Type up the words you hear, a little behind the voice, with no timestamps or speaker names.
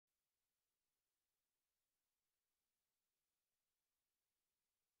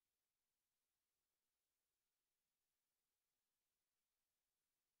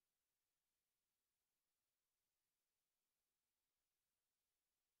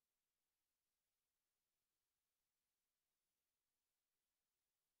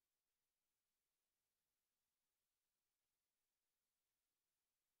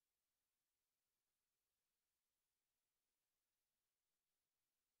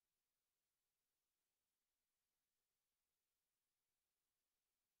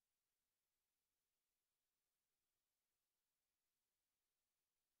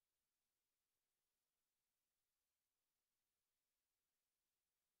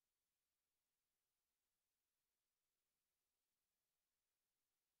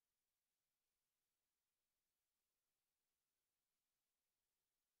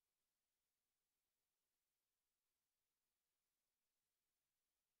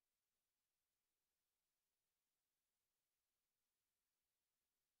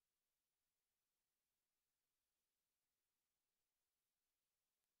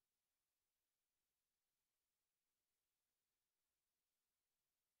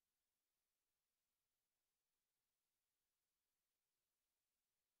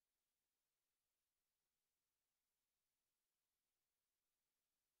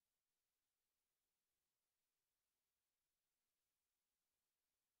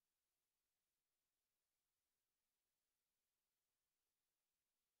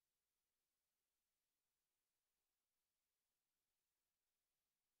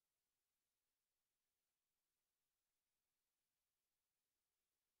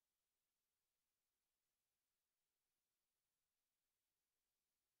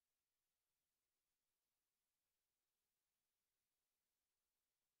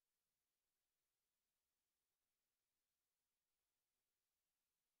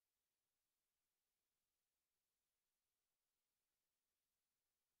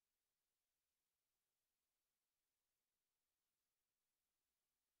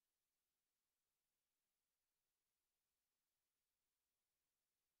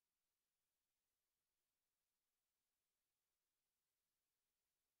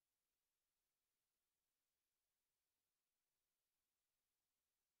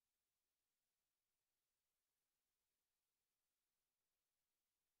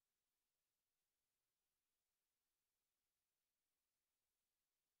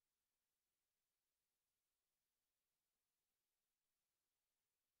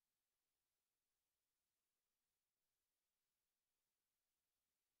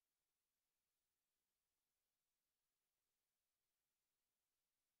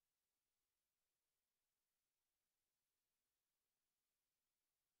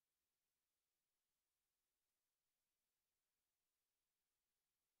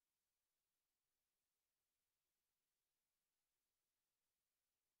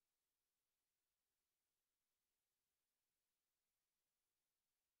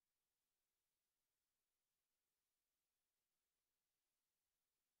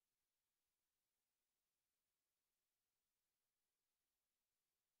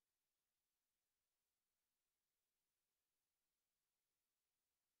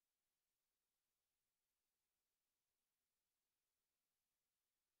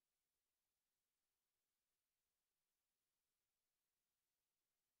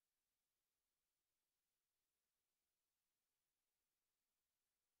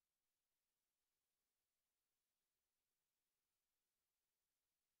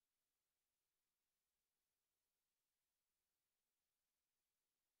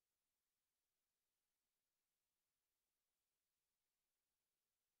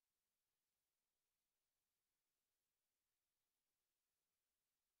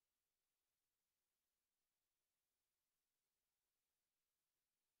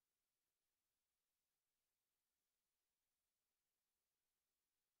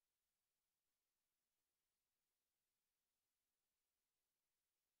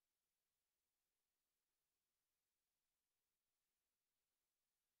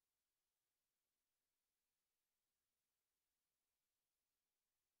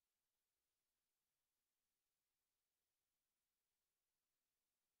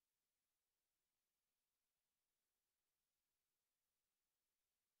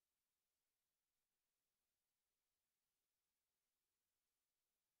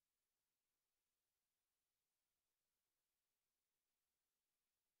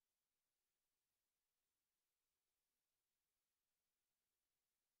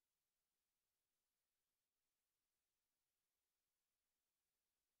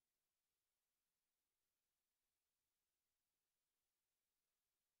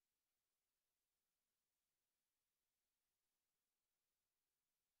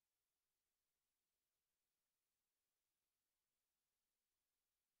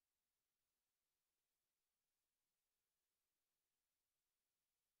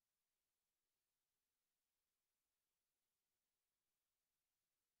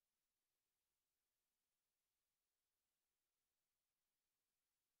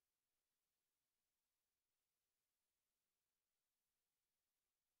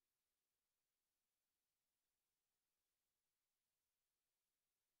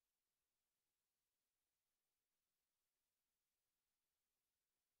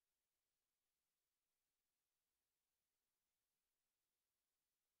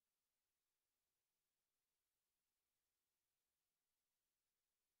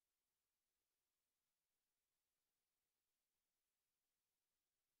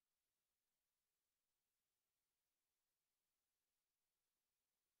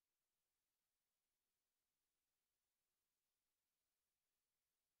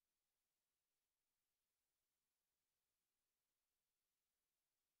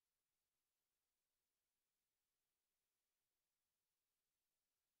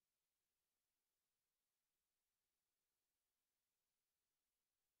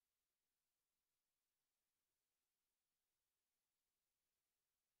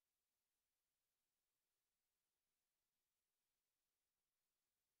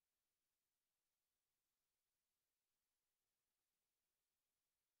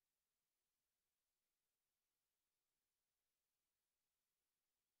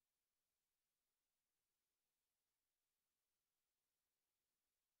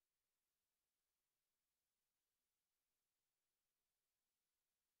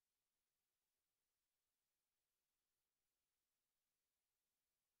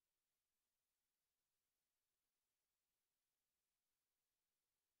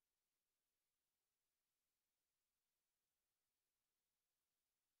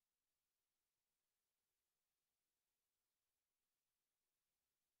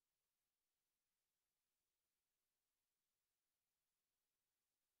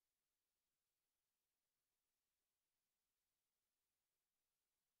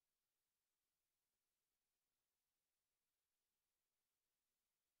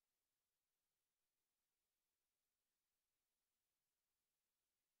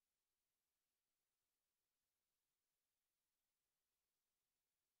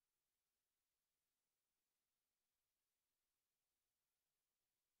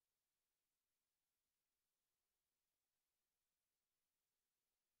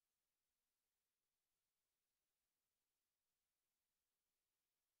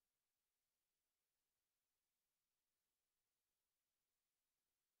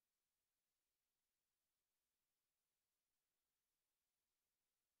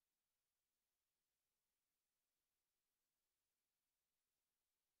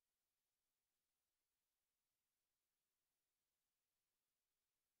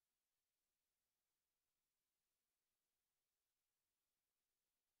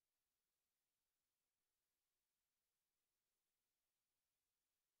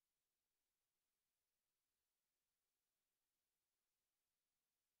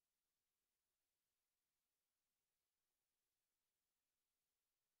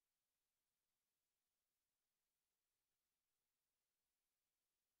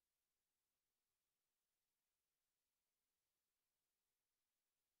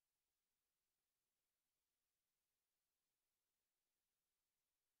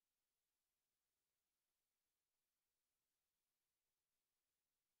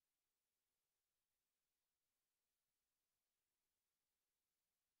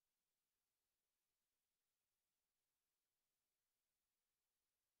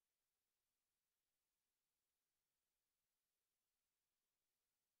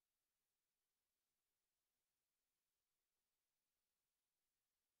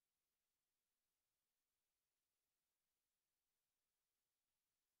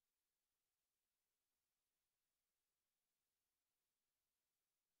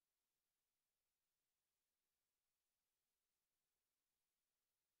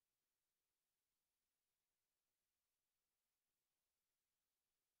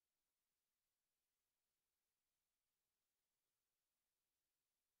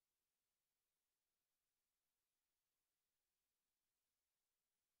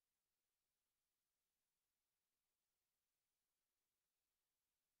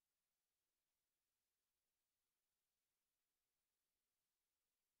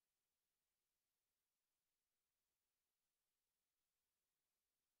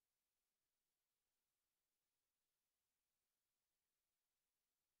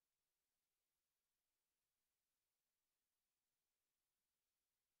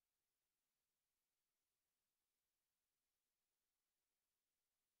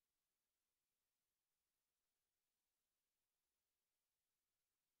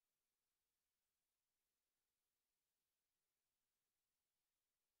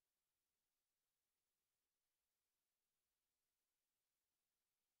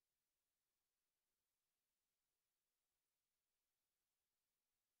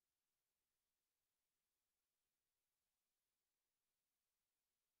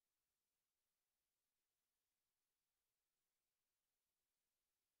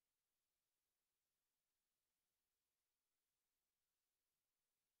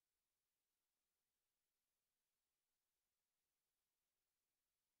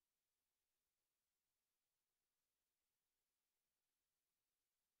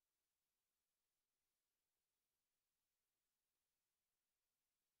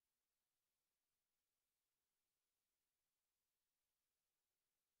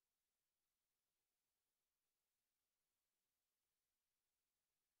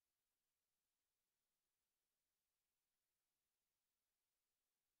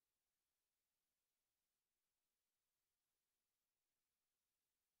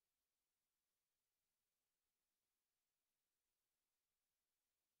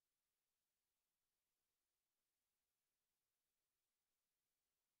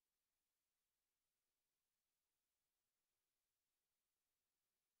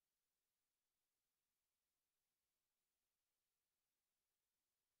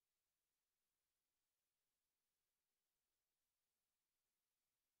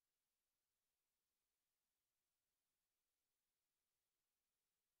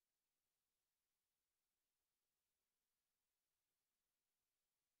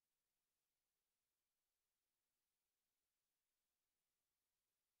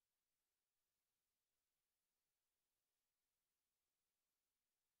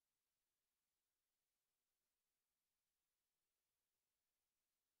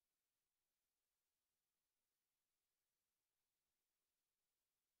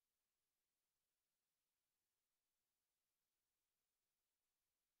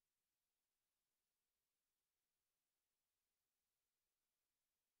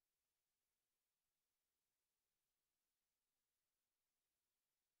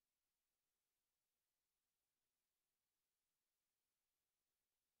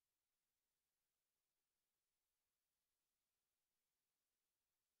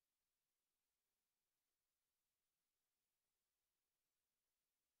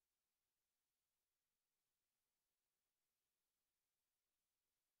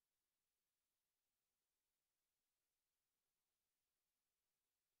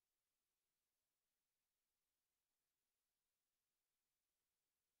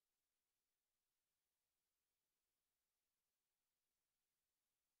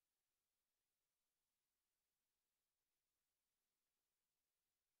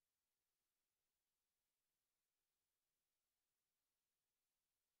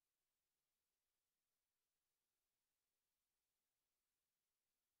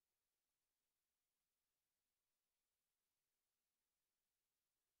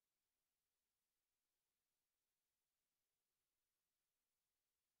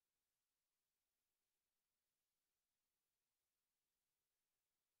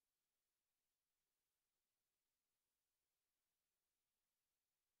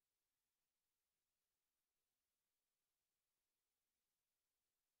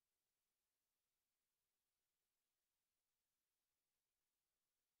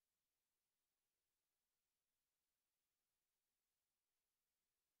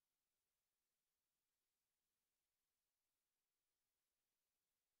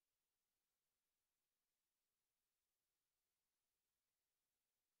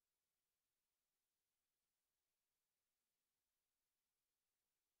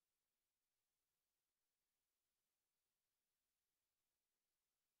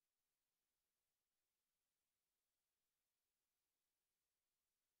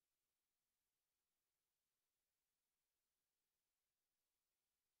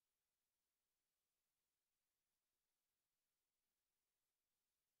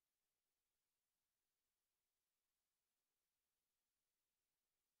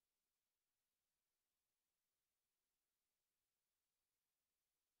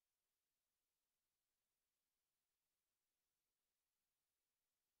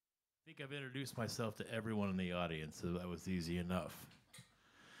think I've introduced myself to everyone in the audience, so that was easy enough.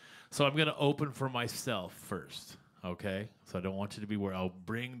 So I'm going to open for myself first, okay? So I don't want you to be worried. I'll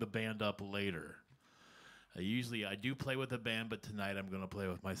bring the band up later. Usually I do play with a band, but tonight I'm going to play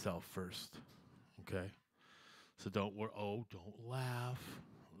with myself first, okay? So don't worry. Oh, don't laugh.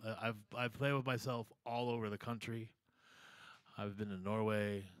 I've played with myself all over the country. I've been to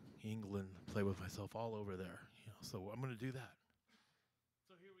Norway, England, played with myself all over there. So I'm going to do that.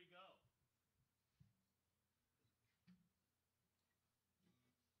 So here we go.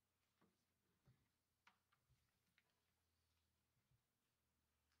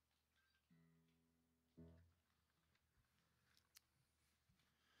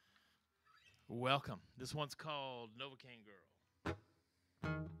 Welcome. This one's called Novocaine Girl.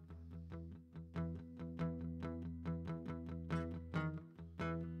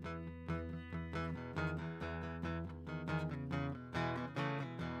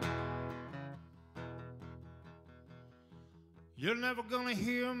 You're never gonna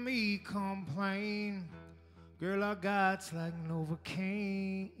hear me complain. Girl, I got's like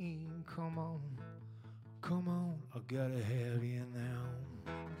Novocaine. Come on, I gotta have you now.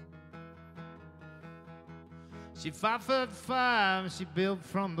 She 5'5", she built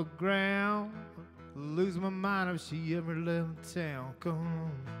from the ground. Lose my mind if she ever left town. Come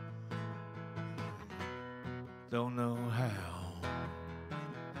on, don't know how.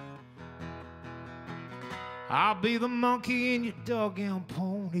 I'll be the monkey in your doggone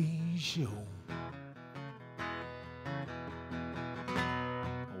pony show.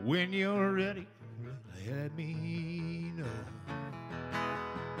 When you're ready, let me know.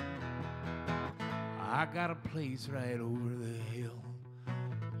 I got a place right over the hill.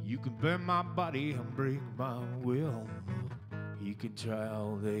 You can burn my body and break my will. You can try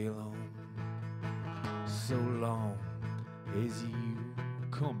all day long, so long as you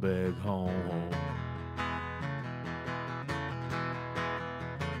come back home.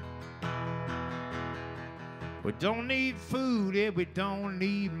 We don't need food, yeah, we don't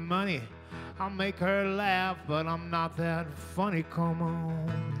need money. I'll make her laugh, but I'm not that funny. Come on,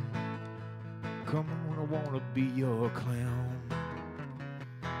 I wanna be your clown.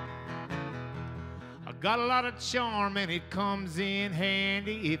 I got a lot of charm and it comes in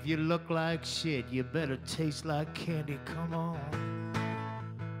handy. If you look like shit, you better taste like candy. Come on,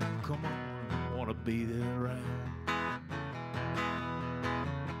 I wanna be there around.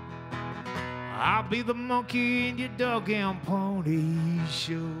 I'll be the monkey in your doggone pony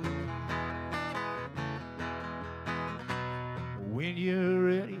show. When you're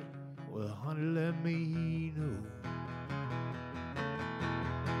ready, well, honey, let me know.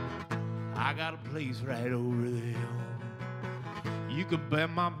 I got a place right over the hill. You can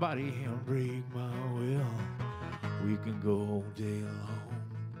bend my body and break my will. We can go all day long,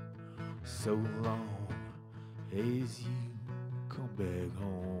 so long as you come back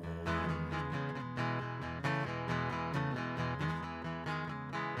home.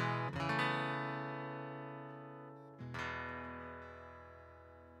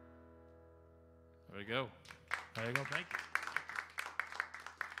 There you go. There you go. Thank you.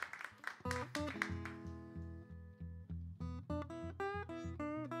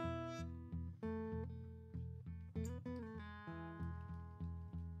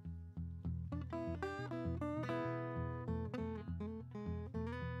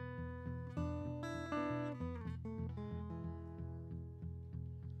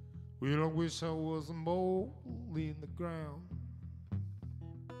 Well, I wish I was a mole in the ground.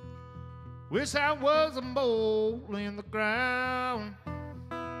 Wish I was a mole in the ground.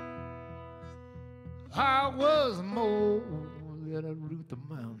 I was a mole, yet I root the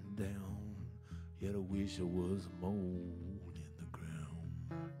mountain down. Yet I wish I was a mole in the ground.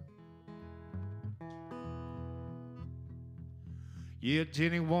 Yeah,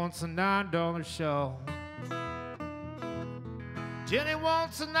 Jenny wants a $9 show. Jenny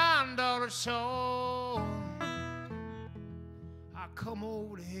wants a $9 show. I come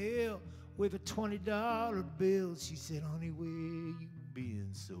over to hell with a $20 bill. She said, honey, where you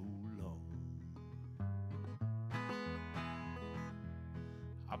been so long?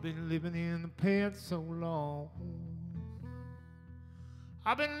 I've been living in the pants so long.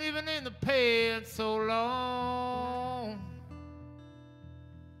 I've been living in the pants so long.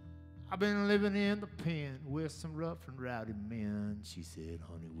 I've been living in the pen with some rough and rowdy men. She said,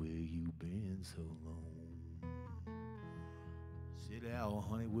 honey, where you been so long? I said, oh,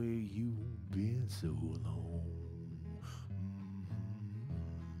 honey, where you been so long?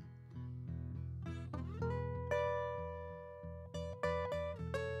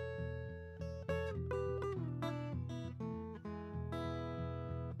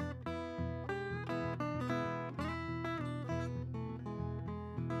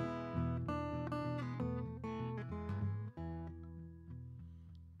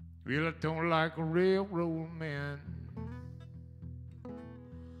 Well, I don't like a railroad man.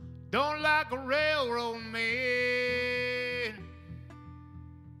 Don't like a railroad man.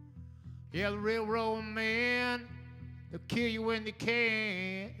 Yeah, the railroad man, they'll kill you when they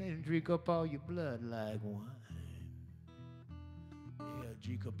can and drink up all your blood like wine. Yeah,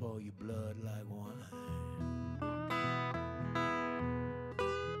 drink up all your blood like wine.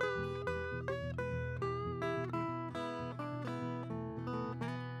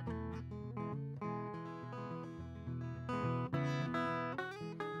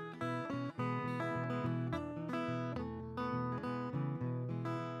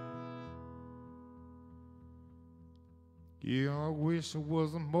 Yeah, I wish there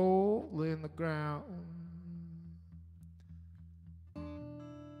was a mole in the ground.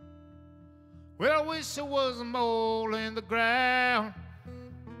 Well, I wish there was a mole in the ground.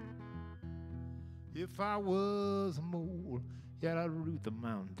 If I was a mole, yeah, I'd root the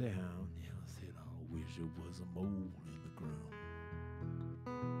mountain down. Yeah, I said, I wish there was a mole in the ground.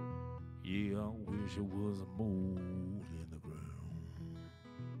 Yeah, I wish there was a mole in the ground.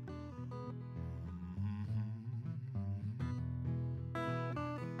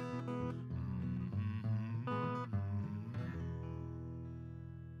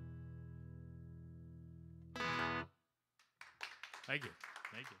 Thank you.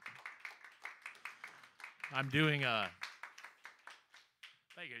 Thank you. I'm doing thank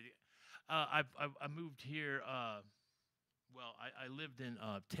you. I moved here. Well, I lived in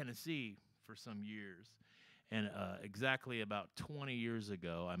Tennessee for some years, and exactly about 20 years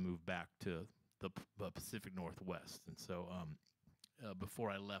ago, I moved back to the Pacific Northwest. And so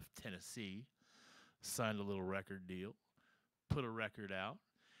before I left Tennessee, signed a little record deal, put a record out,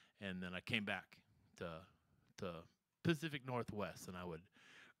 and then I came back to Pacific Northwest, and I would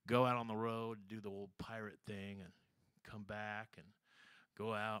go out on the road, do the old pirate thing, and come back and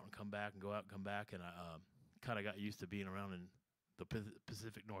go out and come back and go out and come back. And I kind of got used to being around in the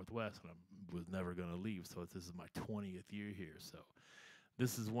Pacific Northwest, and I was never going to leave. So this is my 20th year here. So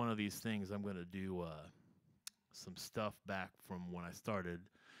this is one of these things. I'm going to do some stuff back from when I started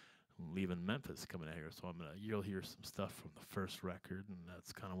leaving Memphis, coming out here. So you'll hear some stuff from the first record, and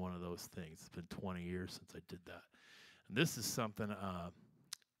that's kind of one of those things. It's been 20 years since I did that. And this is something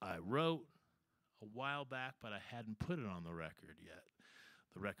I wrote a while back, but I hadn't put it on the record yet.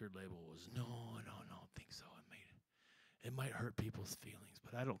 The record label was, no, I don't think so. It might hurt people's feelings,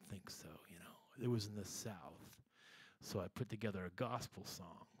 but I don't think so, you know. It was in the South. So I put together a gospel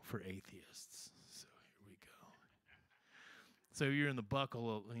song for atheists. So here we go. So you're in the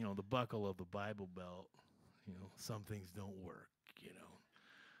buckle of, the buckle of the Bible Belt. Some things don't work,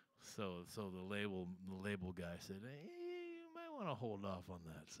 So the label guy said, hey, you might want to hold off on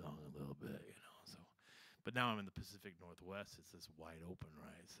that song a little bit, So, but now I'm in the Pacific Northwest. It's this wide open,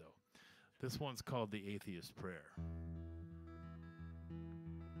 right? So this one's called The Atheist Prayer.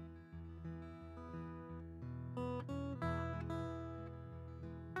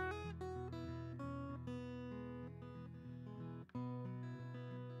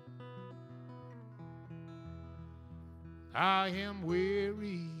 I am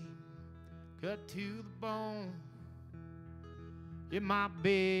weary, cut to the bone. In my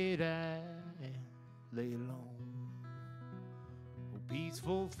bed I lay alone. No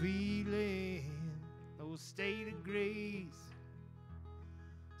peaceful feeling, no state of grace.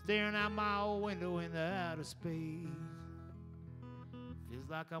 Staring out my old window in the outer space. Feels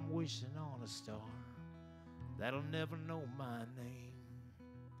like I'm wishing on a star that'll never know my name.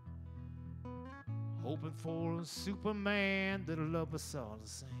 Hoping for a Superman that'll love us all the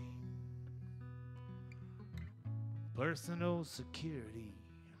same. Personal security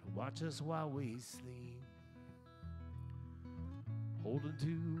to watch us while we sleep. Holding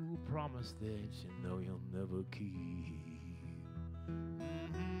to a promise that you know you'll never keep.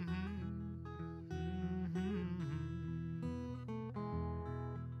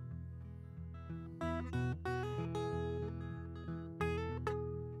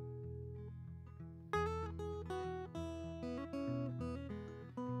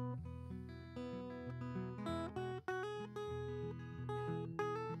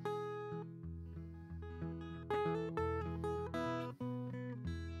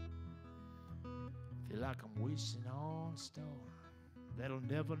 Feel like I'm wishing on a star that'll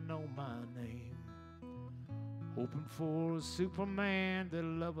never know my name. Hoping for a Superman that'll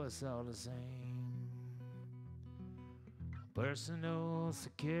love us all the same. Personal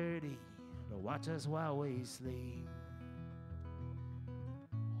security to watch us while we sleep.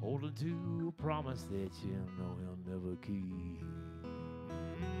 Holding to a promise that you know he'll never keep.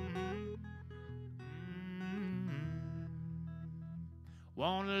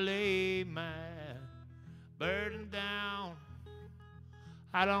 wanna lay my burden down.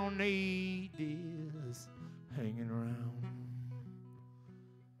 I don't need this hanging around.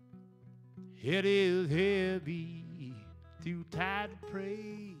 It is heavy, too tired to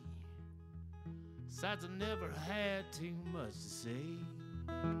pray. Besides, I never had too much to say.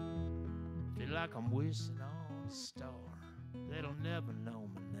 Feel like I'm wishing on a star that'll never know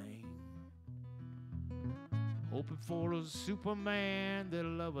my name. Hoping for a Superman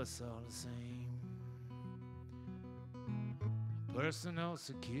that'll love us all the same. Personal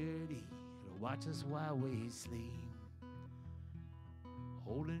security to watch us while we sleep.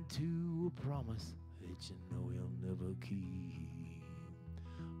 Holding to a promise that you know he'll never keep.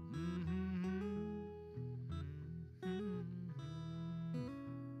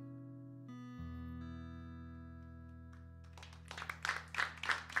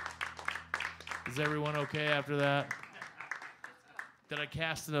 Is everyone okay after that? Did I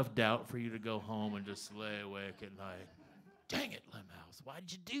cast enough doubt for you to go home and just lay awake at night? Dang it, Lemhouse, why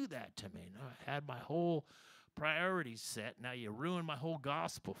did you do that to me? No, I had my whole priorities set. Now you ruined my whole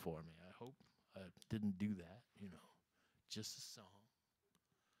gospel for me. I hope I didn't do that, you know, just a song.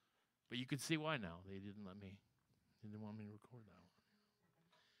 But you can see why now. They didn't want me to record that one.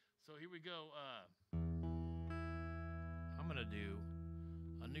 So here we go. I'm going to do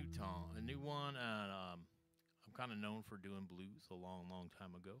a new one, and I'm kind of known for doing blues a long, long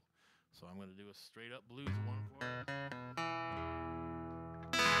time ago. So I'm going to do a straight up blues one for you.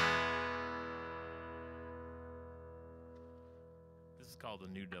 This is called the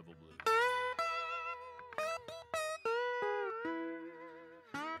New Devil Blues.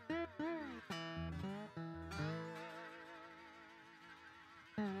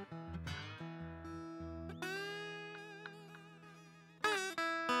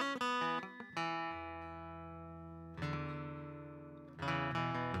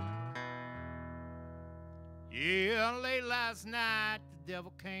 Yeah, late last night, the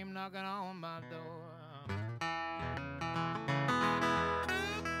devil came knocking on my door.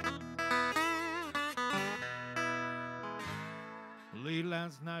 Late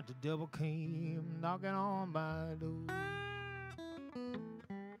last night, the devil came knocking on my door.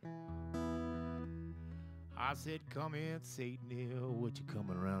 I said, come in, Satan, here, what you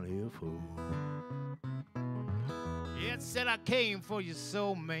coming around here for? It said, I came for your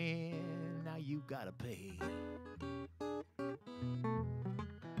soul, man, now you gotta pay.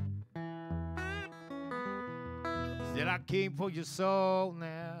 Said, I came for your soul,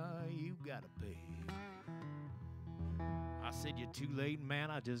 now you gotta pay. I said, you're too late,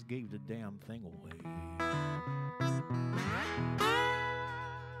 man, I just gave the damn thing away.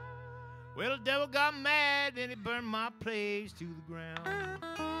 Well, the devil got mad and he burned my place to the ground.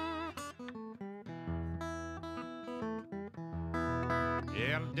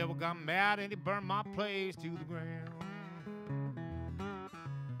 Yeah, the devil got mad and he burned my place to the ground.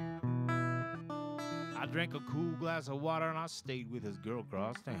 I drank a cool glass of water and I stayed with his girl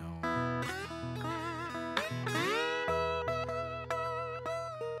across town.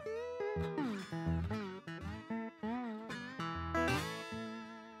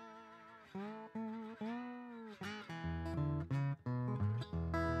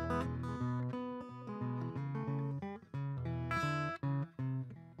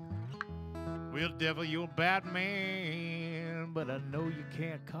 Well, devil, you're a bad man, but I know you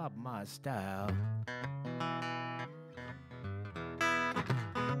can't copy my style.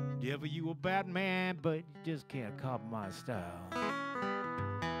 Devil, you a bad man, but you just can't copy my style.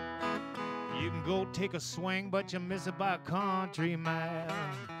 You can go take a swing, but you miss it by a country mile.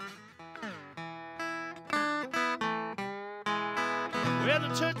 Well,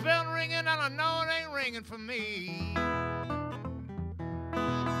 the church bell ringing, and I know it ain't ringing for me.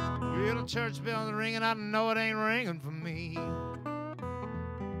 Well, the church bell ringing, I know it ain't ringing for me.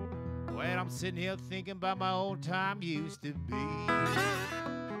 Well, I'm sitting here thinking about my old time used to be.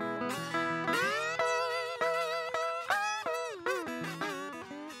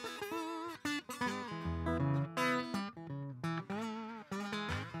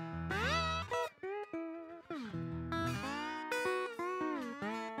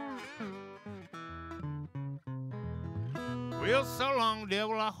 Well, so long,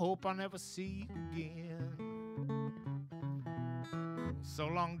 devil, I hope I never see you again. So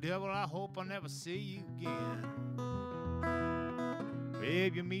long, devil, I hope I never see you again.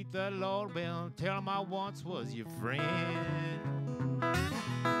 If you meet that Lord Bell, tell him I once was your friend.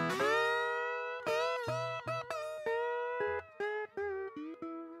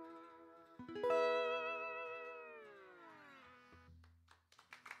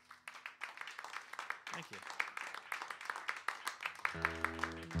 Thank you.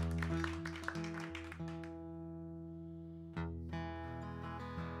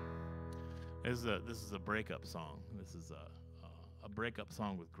 This is a breakup song. This is a breakup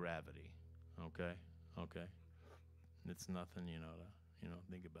song with gravity. Okay, okay. It's nothing, to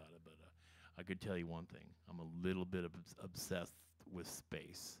think about it. But I could tell you one thing. I'm a little bit obsessed with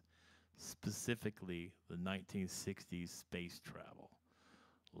space, specifically the 1960s space travel.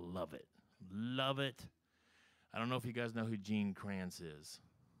 Love it, love it. I don't know if you guys know who Gene Kranz is.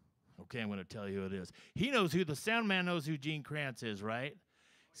 Okay, I'm going to tell you who it is. The sound man knows who Gene Kranz is, right?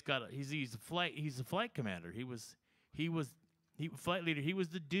 He's a flight commander. He was flight leader. He was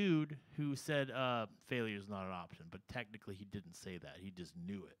the dude who said failure is not an option, but technically he didn't say that. He just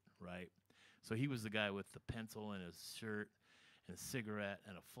knew it, right? So he was the guy with the pencil in his shirt and a cigarette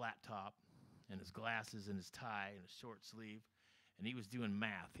and a flat top and his glasses and his tie and his short sleeve, and he was doing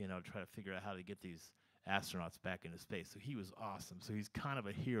math, to try to figure out how to get these astronauts back into space. So he was awesome. So he's kind of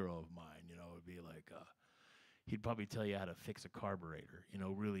a hero of mine. It would be like he'd probably tell you how to fix a carburetor,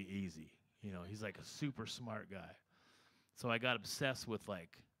 really easy. He's like a super smart guy. So I got obsessed with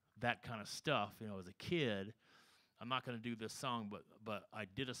like that kind of stuff, as a kid. I'm not going to do this song, but I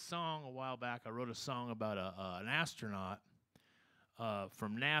did a song a while back. I wrote a song about an astronaut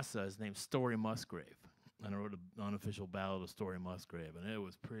from NASA. His name's Story Musgrave. And I wrote an unofficial ballad of Story Musgrave, and it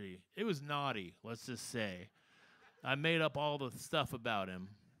was naughty, let's just say. I made up all the stuff about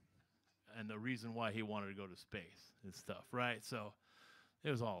him and the reason why he wanted to go to space and stuff, right? So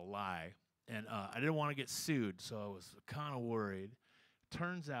it was all a lie. And I didn't want to get sued, so I was kind of worried.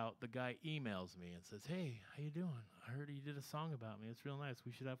 Turns out the guy emails me and says, "Hey, how you doing? I heard you did a song about me. It's real nice.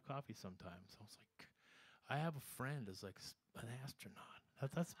 We should have coffee sometime." So I was like, I have a friend as like an astronaut.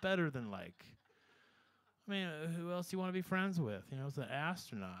 That's better than like, I mean, who else do you want to be friends with? It's an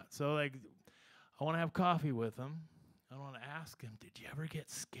astronaut. So like, I want to have coffee with him. I want to ask him, did you ever get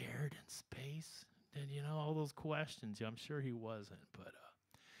scared in space? And all those questions. I'm sure he wasn't, but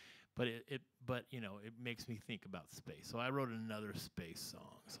it makes me think about space. So I wrote another space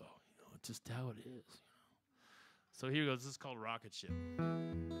song. So just how it is. So here goes. This is called Rocket Ship.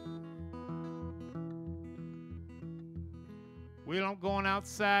 Well, I'm going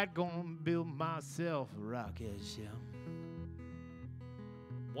outside, gonna build myself a rocket ship.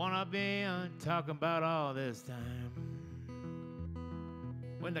 One I've been talking about all this time.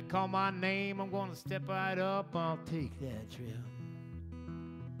 When they call my name, I'm gonna step right up, I'll take that trip.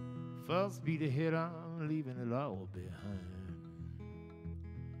 First be the hit, I'm leaving it all behind.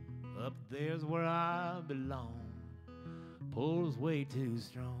 Up there's where I belong. Pull's way too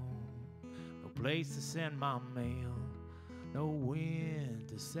strong. No place to send my mail. No wind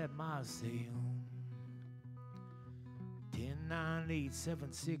to set my sail.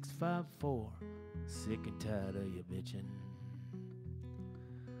 10-9-8-7-6-5-4. Sick and tired of you bitching.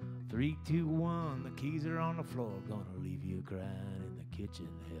 3, 2, 1. The keys are on the floor. Gonna leave you crying in the kitchen.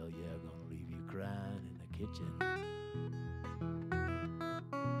 Hell yeah, gonna leave you crying in the kitchen.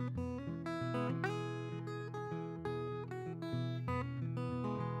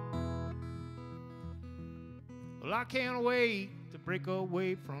 Well, I can't wait to break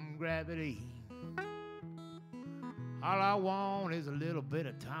away from gravity. All I want is a little bit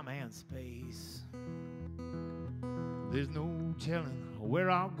of time and space. There's no telling where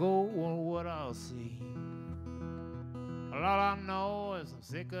I'll go or what I'll see. All I know is I'm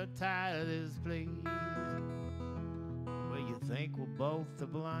sick or tired of this place. Well, you think we're both to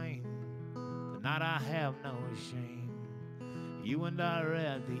blame. Tonight I have no shame. You and I are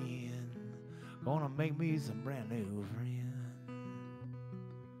at the end. Gonna make me some brand new friends.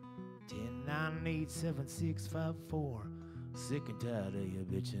 10-9-8-7-6-5-4. Sick and tired of you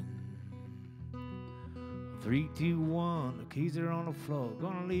bitching. 3, 2, 1. The keys are on the floor.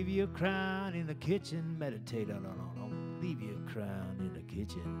 Gonna leave you crying in the kitchen. Meditate on it. Leave you crying in the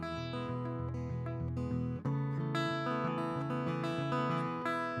kitchen.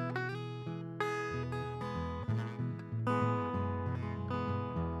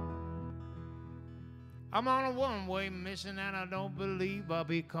 I'm on a one-way mission and I don't believe I'll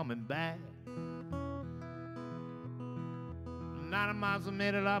be coming back. 90 miles a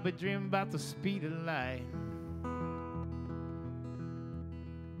minute, I'll be dreaming about the speed of light.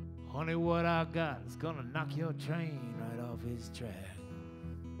 Honey, what I got is gonna knock your train right off its track.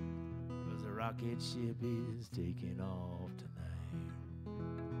 'Cause the rocket ship is taking off tonight.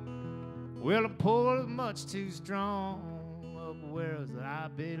 Well, the pull is much too strong up where I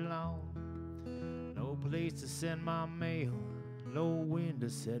belong. No place to send my mail, no wind to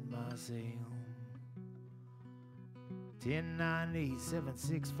set my sail.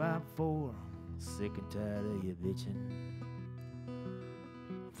 10-9-8-7-6-5-4. Sick and tired of you bitching.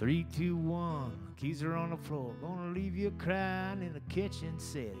 3, 2, 1. Keys are on the floor. Gonna leave you crying in the kitchen.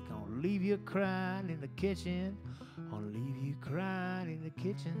 Said it. Gonna leave you crying in the kitchen. Gonna leave you crying in the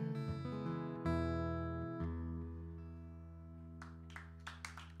kitchen.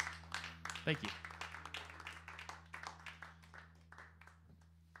 Thank you.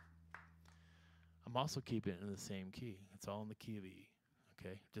 I'm also keeping it in the same key. It's all in the key of E.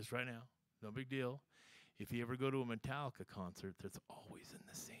 Okay, just right now. No big deal. If you ever go to a Metallica concert, that's always in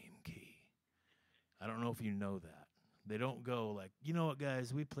the same key. I don't know if you know that. They don't go like, you know what,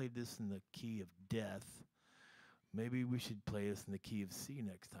 guys, we played this in the key of death. Maybe we should play this in the key of C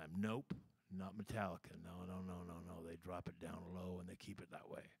next time. Nope, not Metallica. No. They drop it down low and they keep it that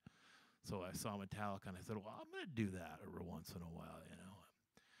way. So I saw Metallica and I said, well, I'm going to do that every once in a while, you know.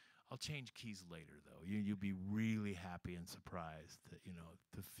 I'll change keys later, though. You'll be really happy and surprised that, you know,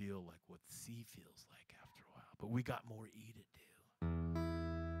 to feel like what C feels like after a while. But we got more E to do.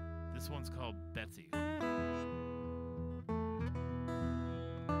 This one's called Betsy.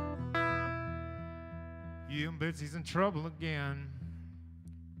 Yeah, Betsy's in trouble again.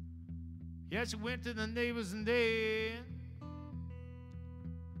 Yeah, she went to the neighbors and they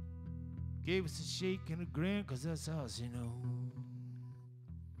gave us a shake and a grin, 'cause that's us, you know.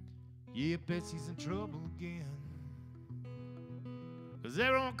 Yeah, Betsy's in trouble again, 'cause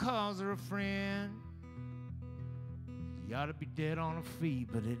everyone calls her a friend. She ought to be dead on her feet,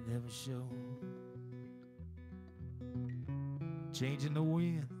 but it never showed. Changing the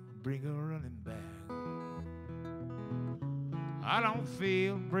wind, bring her running back. I don't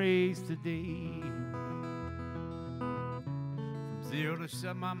feel braced today. From zero to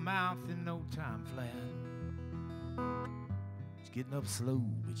shut my mouth in no time flat. She's getting up slow,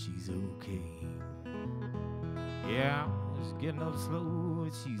 but she's okay. Yeah, she's getting up slow,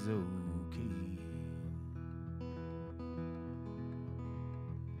 but she's okay.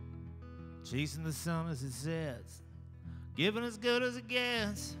 Chasing the sun as it sets, giving as good as it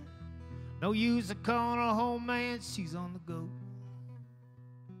gets. No use of calling her home, man, she's on the go.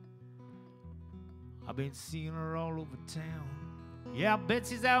 I've been seeing her all over town. Yeah,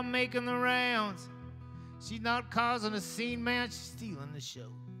 Betsy's out making the rounds. She's not causing a scene, man, she's stealing the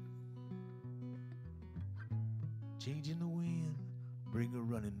show. Changing the wind, bring her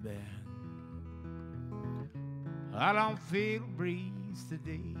running back. I don't feel a breeze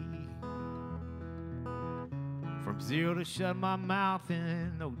today. From zero to shut my mouth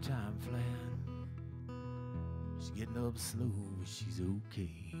in no time flat. She's getting up slow, but she's okay.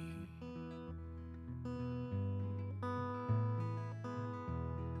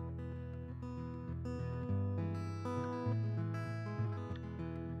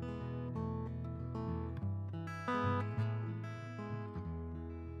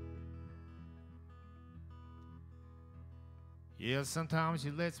 Yeah, sometimes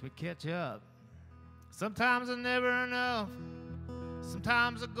she lets me catch up. Sometimes I'm never enough.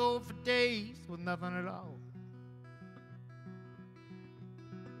 Sometimes I go for days with nothing at all.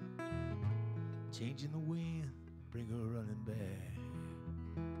 Changing the wind, bring her running back.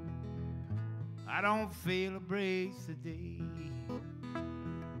 I don't feel a brace today.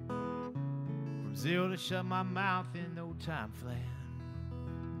 From zero to shut my mouth in no time flat.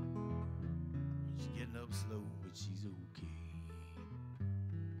 She's getting up slow, but she's okay.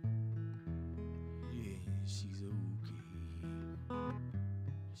 She's okay.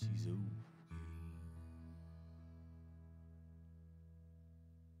 She's okay.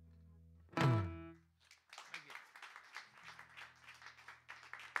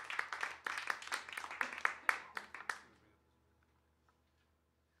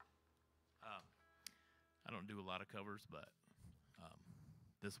 I don't do a lot of covers, but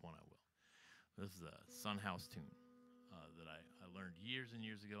this one I will. This is a Sunhouse tune that I learned years and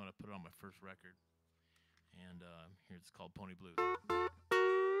years ago, and I put it on my first record. And here it's called Pony Blues.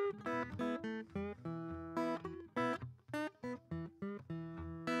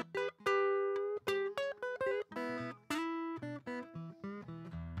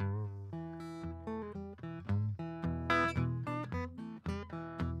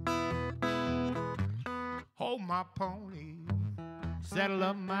 Hold my pony, saddle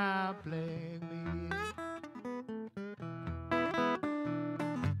up my black mare.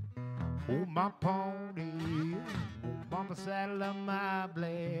 Hold my pony, mama, saddle up my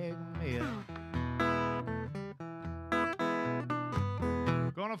black mare.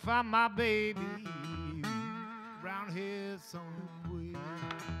 Gonna find my baby round here somewhere.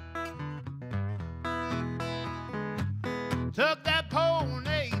 Took that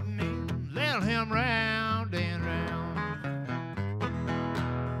pony and led him round and round.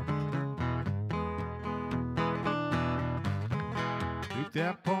 Took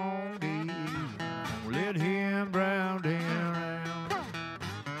that pony,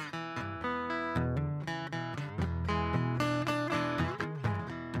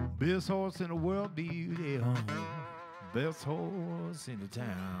 Best horse in the world, beauty. Best horse in the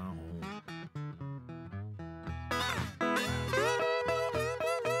town.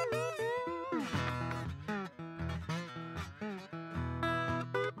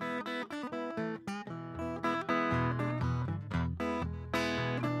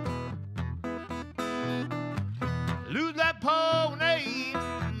 Lose that pony,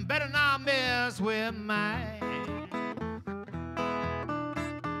 better not mess with mine.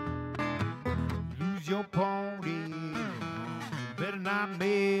 Lose your pony, better not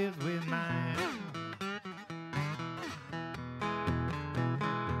mess with mine.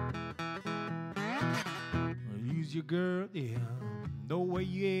 Use your girl, yeah, no way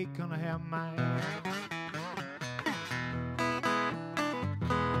you ain't gonna have mine.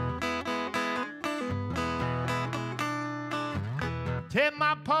 Take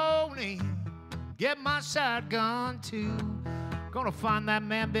my pony, get my shotgun too. Gonna find that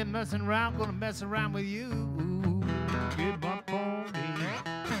man been messing around, gonna mess around with you. Get my pony,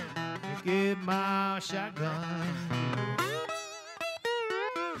 get my shotgun.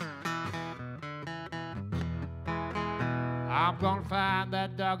 I'm gonna find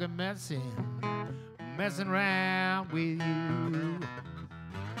that dog and messing around with you.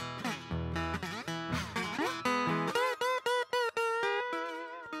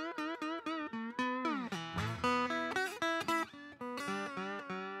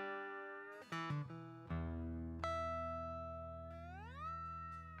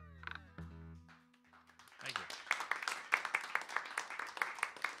 Thank you.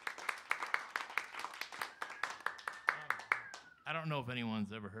 I don't know if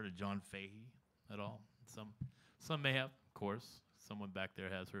anyone's ever heard of John Fahey at all. Some may have, of course. Someone back there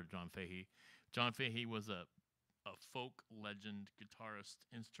has heard of John Fahey. John Fahey was a folk legend guitarist,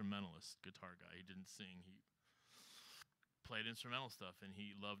 instrumentalist guitar guy. He didn't sing. He played instrumental stuff, and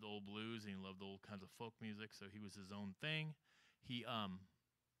he loved old blues, and he loved old kinds of folk music, so he was his own thing. He,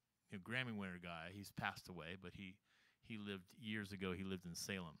 Grammy winner guy. He's passed away, but he lived years ago. He lived in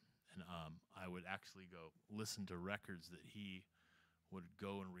Salem, and I would actually go listen to records that he would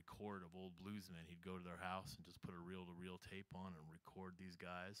go and record of old bluesmen. He'd go to their house and just put a reel-to-reel tape on and record these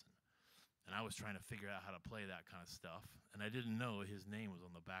guys. And I was trying to figure out how to play that kind of stuff, and I didn't know his name was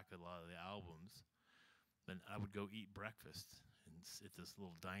on the back of a lot of the albums. Then I would go eat breakfast at this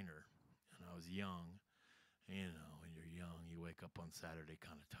little diner, and I was young. You know, when you're young, you wake up on Saturday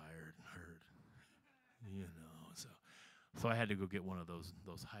kind of tired and hurt. You know, so I had to go get one of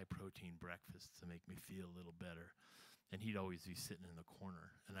those high-protein breakfasts to make me feel a little better. And he'd always be sitting in the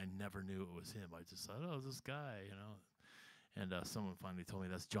corner, and I never knew it was him. I just thought, oh, this guy, you know. And someone finally told me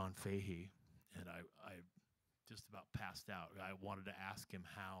that's John Fahey, and I just about passed out. I wanted to ask him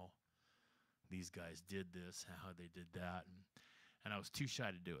how these guys did this, how they did that, and I was too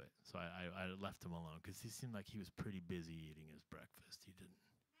shy to do it. So I left him alone because he seemed like he was pretty busy eating his breakfast.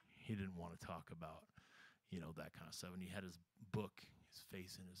 He didn't want to talk about, you know, that kind of stuff. And he had his book, his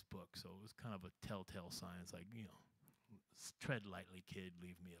face in his book, so it was kind of a telltale sign. It's like, you know, tread lightly, kid,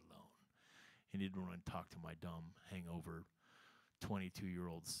 leave me alone. And he didn't want to talk to my dumb, hangover,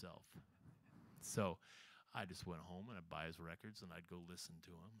 22-year-old self. So I just went home and I'd buy his records and I'd go listen to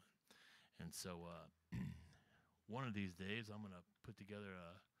him. And so one of these days I'm going to put together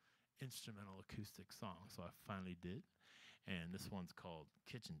a instrumental acoustic song. So I finally did. And this one's called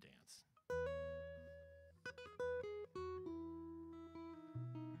Kitchen Dance.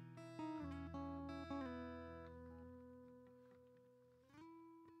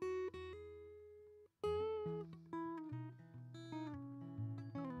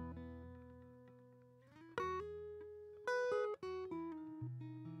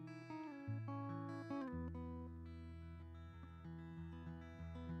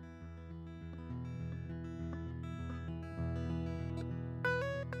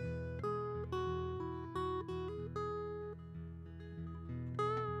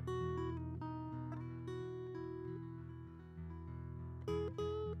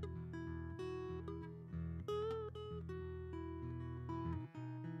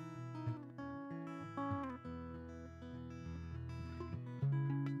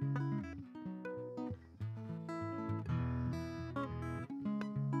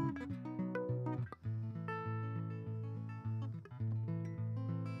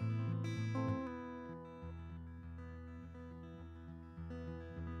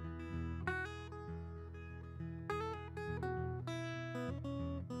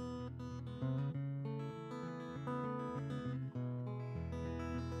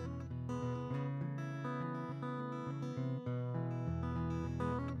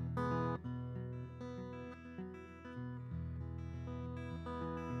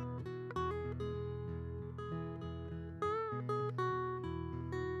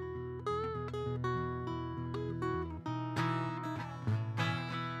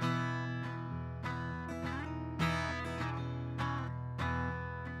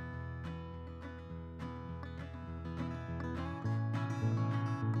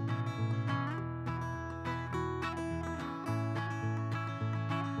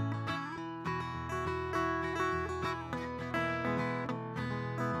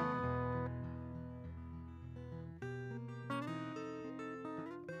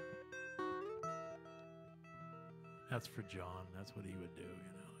 That's for John. That's what he would do, you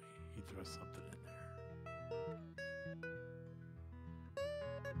know. He'd throw something in there.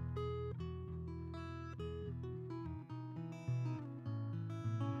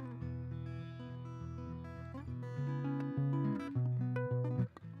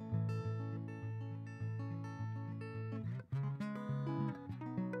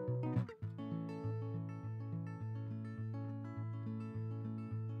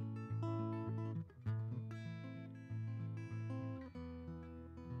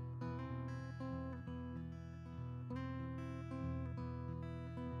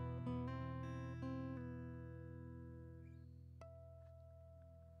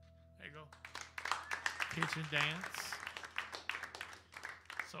 There you go. Kitchen dance.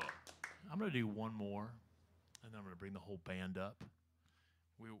 So I'm going to do one more, and then I'm going to bring the whole band up.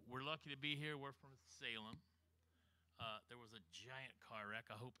 We're lucky to be here. We're from Salem. There was a giant car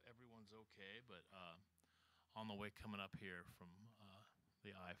wreck. I hope everyone's okay, but on the way coming up here from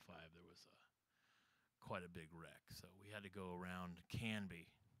the I-5, there was quite a big wreck. So we had to go around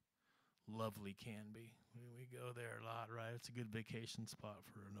Canby. Lovely Canby. We go there a lot, right? It's a good vacation spot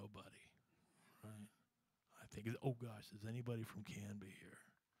for a nobody, right? I think, oh gosh, is anybody from Canby here?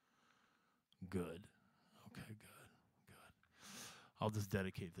 Good. Okay, good. I'll just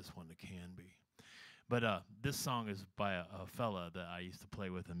dedicate this one to Canby. But this song is by a fella that I used to play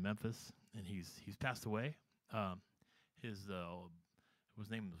with in Memphis, and he's passed away. His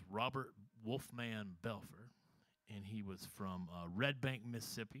name was Robert Wolfman Belfer, and he was from Red Bank,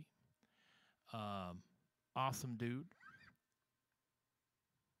 Mississippi. Awesome dude.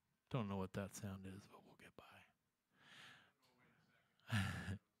 Don't know what that sound is, but we'll get by.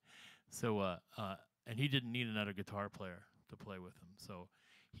 So, and he didn't need another guitar player to play with him, so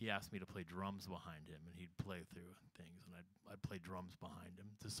he asked me to play drums behind him, and he'd play through things, and I'd play drums behind him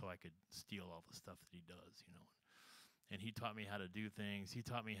just so I could steal all the stuff that he does, you know. And he taught me how to do things. He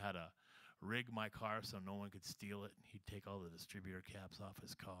taught me how to rig my car so no one could steal it. He'd take all the distributor caps off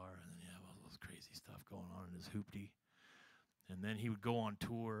his car, and then he had all this crazy stuff going on in his hoopty. And then he would go on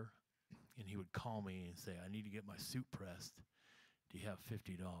tour, and he would call me and say, "I need to get my suit pressed. Do you have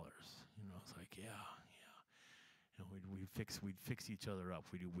 $50?" You know, I was like, yeah. You know, we'd fix each other up.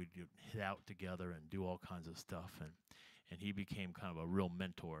 We'd hit out together and do all kinds of stuff. And he became kind of a real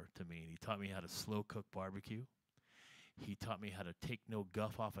mentor to me. And he taught me how to slow cook barbecue. He taught me how to take no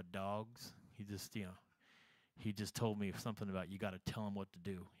guff off of dogs. He just told me something about you got to tell him what to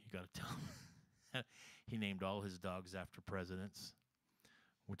do. You got to tell him. He named all his dogs after presidents,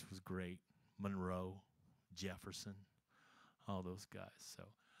 which was great. Monroe, Jefferson, all those guys. So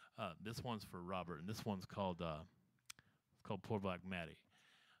this one's for Robert, and this one's called Poor Black Maddie.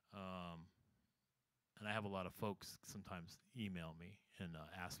 And I have a lot of folks sometimes email me and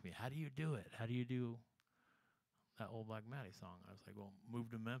ask me, how do you do it? How do you do that Old Black Maddie song? I was like, well,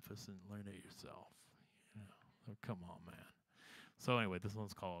 move to Memphis and learn it yourself. You know, so come on, man. So anyway, this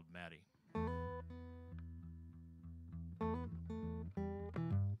one's called Maddie.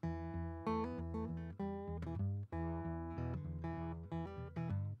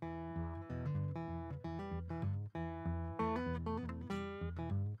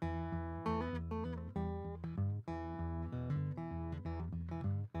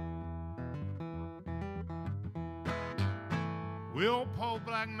 Well, poor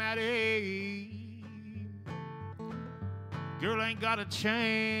Black Maddie, girl ain't got a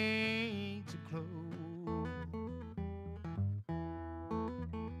change of clothes.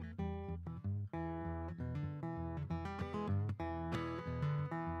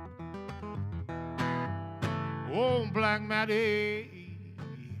 Oh, Black Maddie,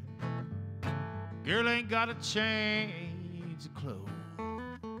 girl ain't got a change of clothes.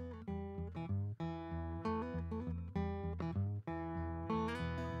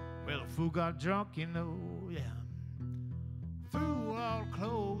 Fool got drunk, you know, yeah. Threw all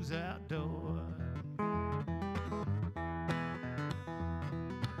clothes outdoors.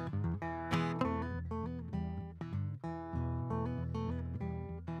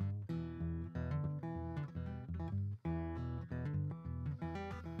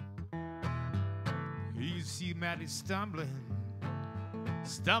 You see Maddie stumbling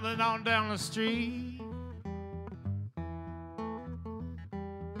on down the street.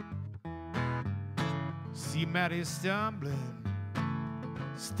 See Maddie stumbling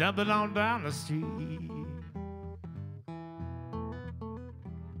on down the street.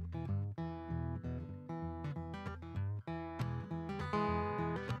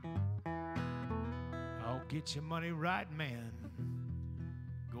 I'll get your money right, man.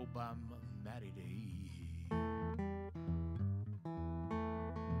 Go by Maddie Day.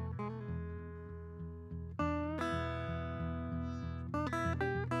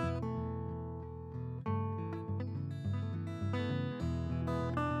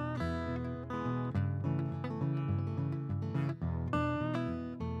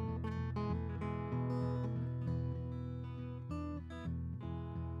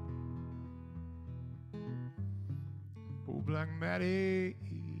 Black Matty,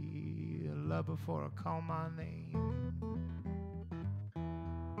 love before I call my name.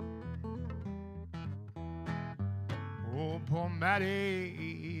 Oh, poor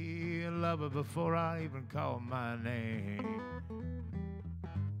Matty, love her before I even call my name.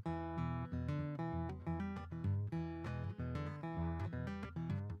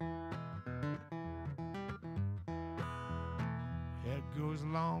 It goes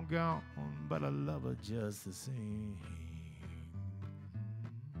long gone, but I love her just the same.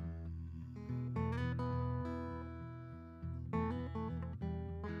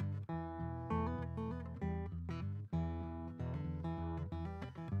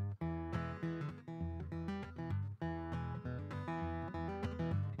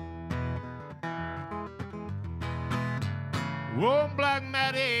 Oh, Black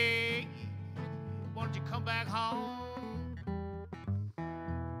Matty, why don't you come back home?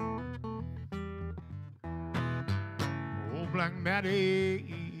 Oh, Black Matty,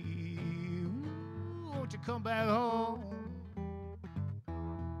 why don't you come back home?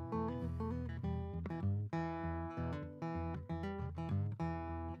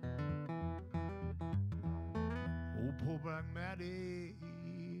 Oh, poor Black Matty,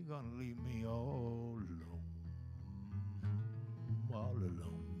 gonna leave me all alone. All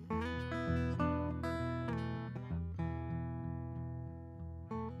alone.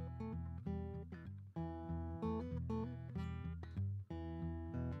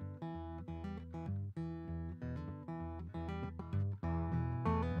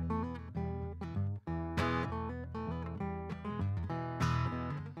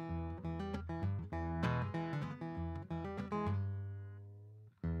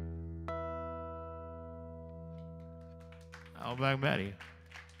 Oh, Black Matty.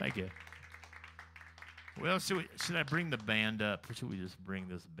 Thank you. Well, should I bring the band up? Or should we just bring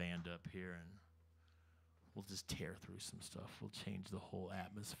this band up here and we'll just tear through some stuff? We'll change the whole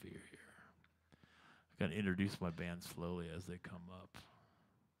atmosphere here. I've got to introduce my band slowly as they come up.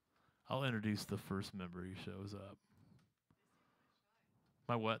 I'll introduce the first member who shows up.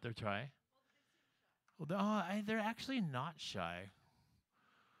 My what? They're shy? Well, they're actually not shy.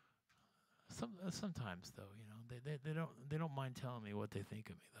 Sometimes though, you know, they don't mind telling me what they think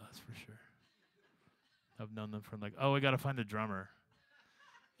of me, though, that's for sure. I've known them from like, oh, we got to find the drummer.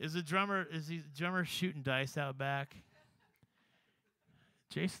 Is the drummer shooting dice out back?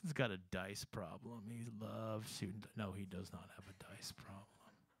 Jason's got a dice problem. He loves shooting. No, he does not have a dice problem.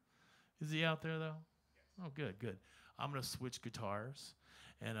 Is he out there though? Oh, good, good. I'm gonna switch guitars,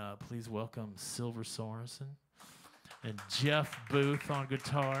 and please welcome Silver Sorensen and Jeff Booth on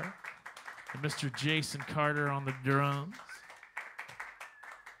guitar. And Mr. Jason Carter on the drums.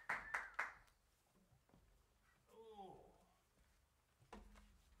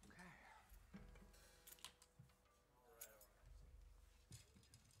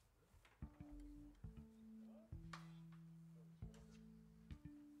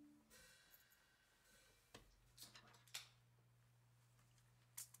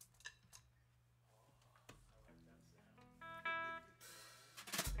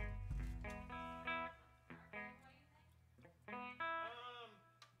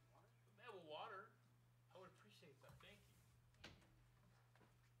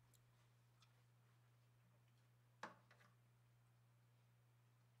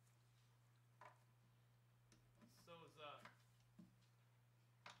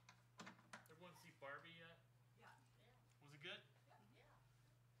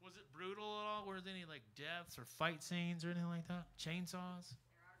 Was it brutal at all? Were there any like deaths or fight scenes or anything like that? Chainsaws?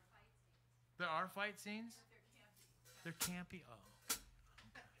 There are fight scenes. They're campy. Oh,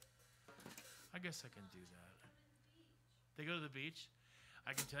 okay. I guess I can do that. They go to the beach.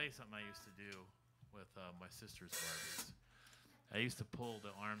 I can tell you something I used to do with my sister's Barbies. I used to pull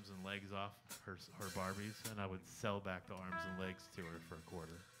the arms and legs off her Barbies, and I would sell back the arms and legs to her for $0.25.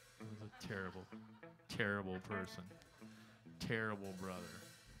 I was a terrible, terrible person. Terrible brother.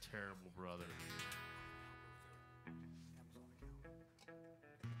 Terrible brother.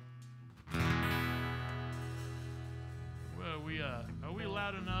 Well, are we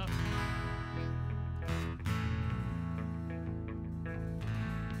loud enough?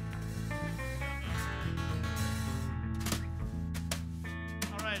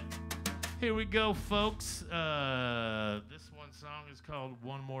 All right, here we go, folks. This one song is called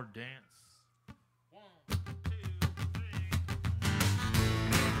 "One More Dance."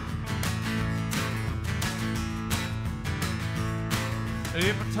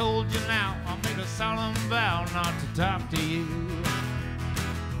 If I told you now, I made a solemn vow not to talk to you.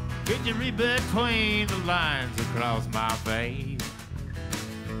 Could you read between the lines across my face?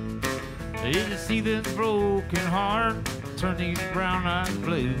 Did you see this broken heart turn these brown eyes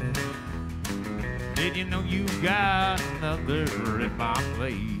blue. Did you know you got another in my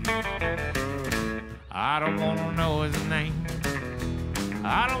place? I don't wanna know his name.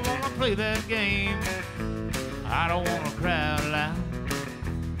 I don't wanna play that game. I don't wanna cry out loud.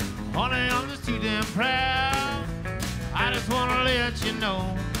 Honey, I'm just too damn proud. I just wanna let you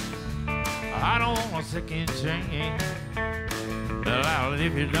know I don't want a second chance. Well,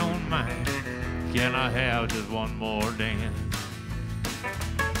 if you don't mind, can I have just one more dance?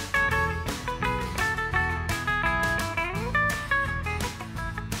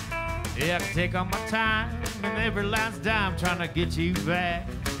 Yeah, I can take all my time and every last dime trying to get you back.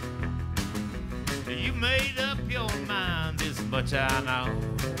 You made up your mind, this much I know.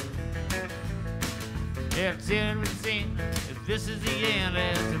 Yeah, if this is the end,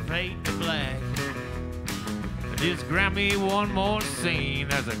 as to fade to black. Just grab me one more scene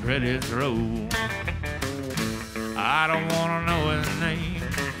as the credits roll. I don't wanna know his name.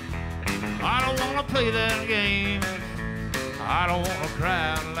 I don't wanna play that game. I don't wanna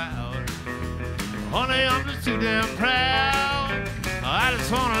cry out loud. Honey, I'm just too damn proud. I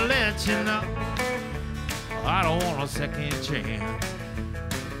just wanna let you know I don't want a second chance.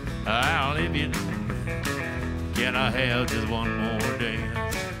 I'll leave you. Can I have just one more dance?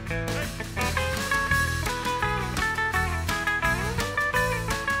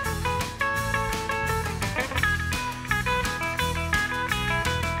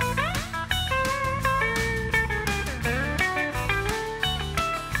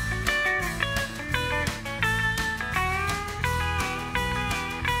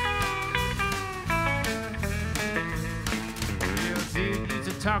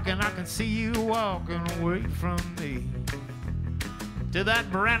 Talking, I can see you walking away from me. Till that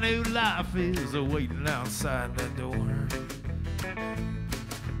brand new life is waiting outside the door.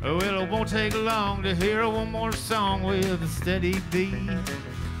 Well, it won't take long to hear one more song with a steady beat.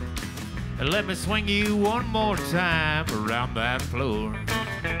 And let me swing you one more time around that floor.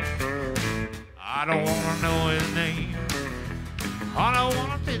 I don't wanna know his name. I don't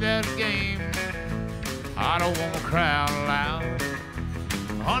wanna play that game. I don't wanna cry out loud.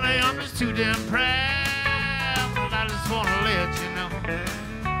 Honey, I'm just too damn proud. I just wanna let you know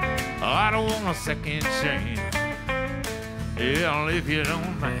I don't want a second chance. Yeah, if you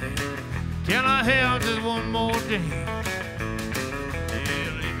don't mind, can I have just one more dance?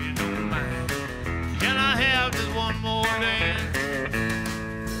 Yeah, if you don't mind, can I have just one more dance?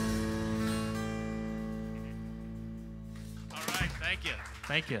 All right, thank you,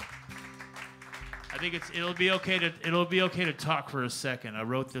 thank you. I think it'll be okay to talk for a second. I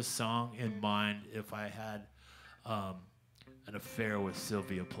wrote this song in mind if I had an affair with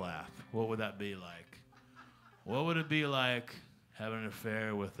Sylvia Plath. What would that be like? What would it be like having an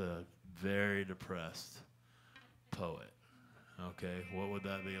affair with a very depressed poet? Okay, what would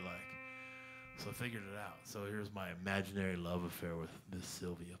that be like? So I figured it out. So here's my imaginary love affair with Miss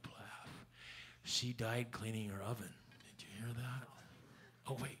Sylvia Plath. She died cleaning her oven. Did you hear that?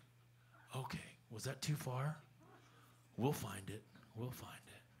 Oh, wait. Okay. Was that too far? We'll find it. We'll find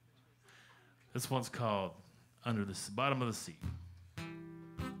it. This one's called Under the Bottom of the Sea.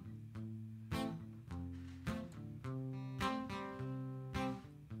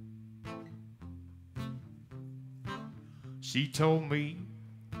 She told me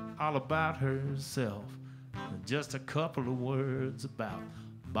all about herself and just a couple of words about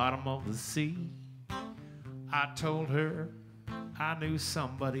the bottom of the sea. I told her I knew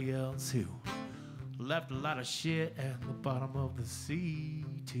somebody else who left a lot of shit at the bottom of the sea,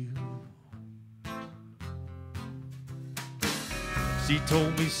 too. She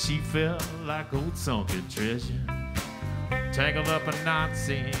told me she felt like old sunken treasure, tangled up in knots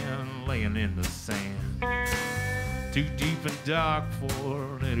and laying in the sand. Too deep and dark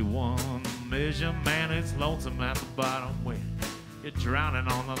for anyone to measure. Man, it's lonesome at the bottom when you're drowning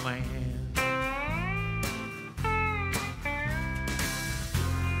on the land.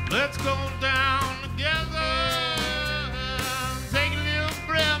 Let's go down together, take a little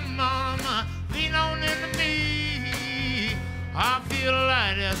breath, mama, lean on into me. I feel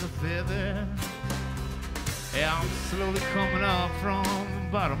light as a feather. Yeah, I'm slowly coming up from the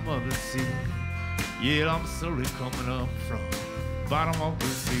bottom of the sea. Yeah, I'm slowly coming up from the bottom of the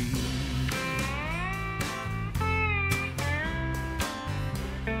sea.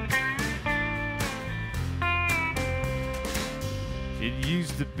 It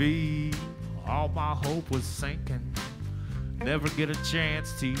used to be all my hope was sinking. Never get a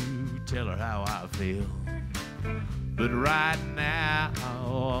chance to tell her how I feel. But right now,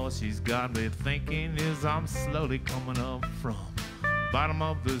 all she's got me thinking is I'm slowly coming up from the bottom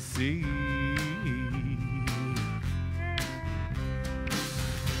of the sea.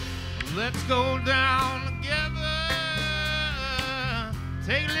 Let's go down together.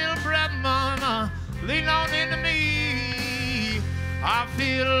 Take a little breath, mama. Lean on into me. I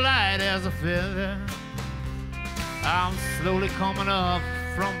feel light as a feather. I'm slowly coming up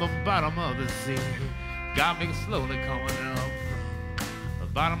from the bottom of the sea. Got me slowly coming up from the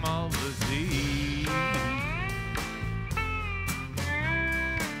bottom of the sea.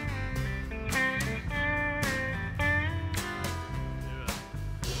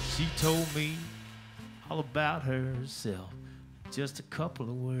 She told me all about herself, just a couple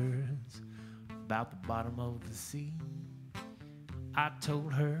of words about the bottom of the sea. I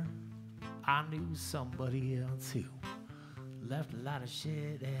told her I knew somebody else who left a lot of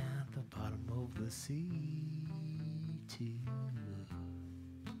shit at the bottom of the sea too.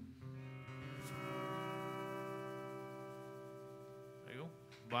 There you go,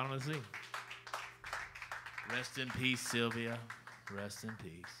 bottom of the sea. Rest in peace, Sylvia. Rest in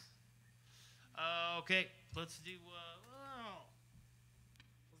peace. Okay, let's do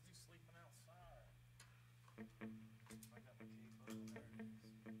Sleeping Outside. I got the capo. There it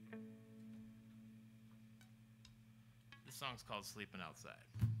is. This song's called Sleeping Outside.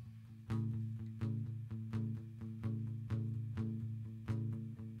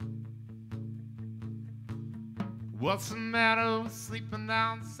 What's the matter with sleeping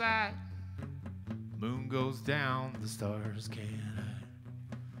outside? Moon goes down, the stars can't hide.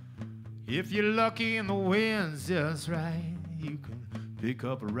 If you're lucky and the wind's just right, you can pick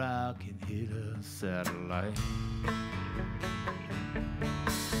up a rock and hit a satellite.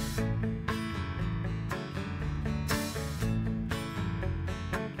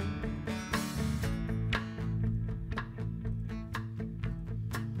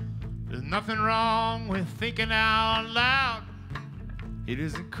 There's nothing wrong with thinking out loud. It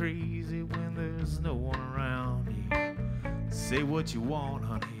isn't crazy when there's no one around you. Say what you want,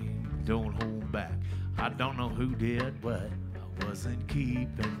 honey. Don't hold back. I don't know who did, but I wasn't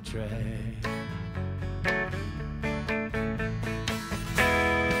keeping track.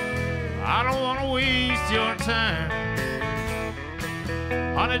 I don't want to waste your time.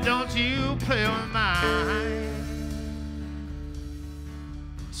 Honey, don't you play with mine.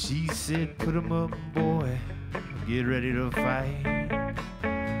 She said, put 'em up, boy. Get ready to fight.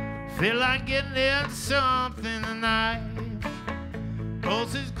 Feel like getting into something tonight.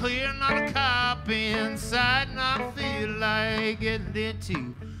 Coast is clear, not a cop inside, and I feel like getting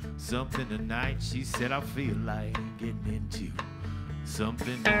into something tonight. She said, I feel like getting into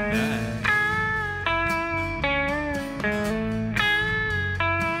something tonight.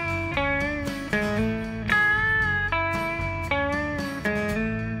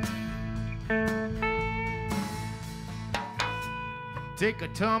 Take a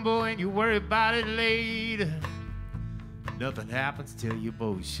tumble and you worry about it later. Nothing happens till you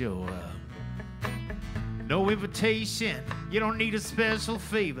both show up. No invitation, you don't need a special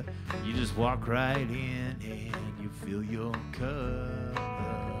favor. You just walk right in and you fill your cup.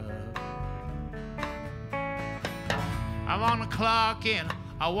 I'm on the clock and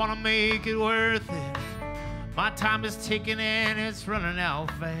I want to make it worth it. My time is ticking and it's running out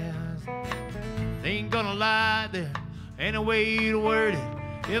fast. They ain't gonna lie, there ain't a way to word it.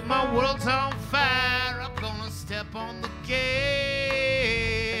 If my world's on fire, I'm gonna step on the gas.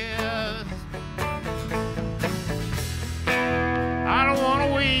 I don't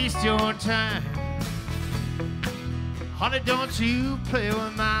wanna waste your time. Honey, don't you play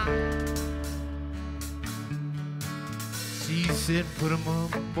with mine. She said, put 'em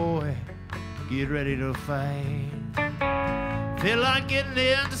up, boy. Get ready to fight. Feel like getting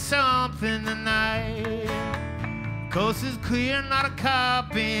into something tonight. Coast is clear, not a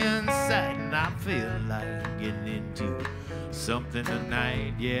cop in sight. And I feel like getting into something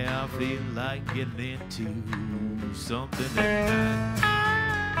tonight. Yeah, I feel like getting into something tonight.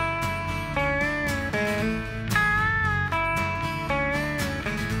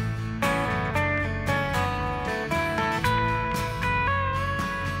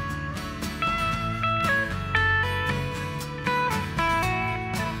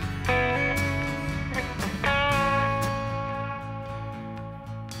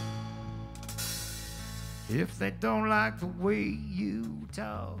 If they don't like the way you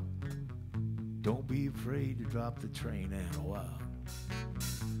talk, don't be afraid to drop the train and walk.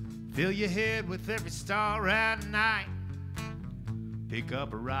 Fill your head with every star at night. Pick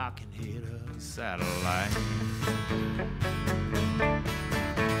up a rock and hit a satellite.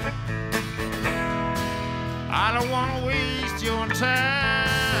 I don't want to waste your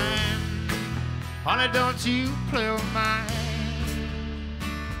time. Honey, don't you play with mine.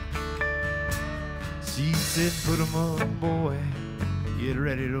 She said, put 'em up, boy. get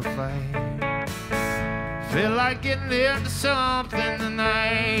ready to fight. Feel like getting into something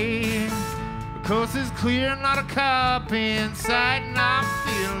tonight, because it's clear not a cop in sight. And I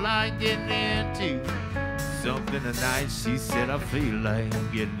feel like getting into something tonight. She said I feel like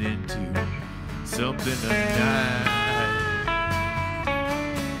I'm getting into something tonight.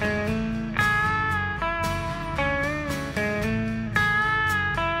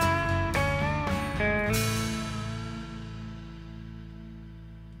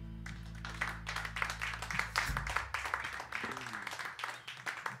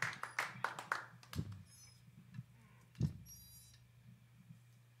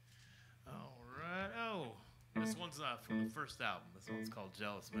 This one's from the first album. This one's called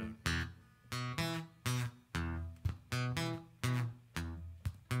Jealous Moon.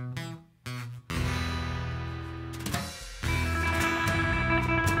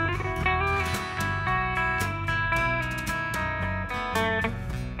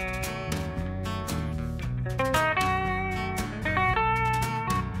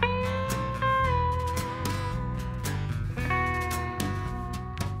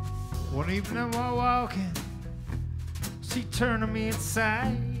 One evening while walking, she turned to me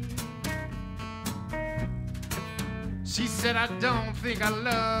inside. She said, I don't think I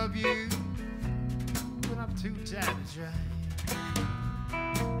love you, but I'm too tired to try.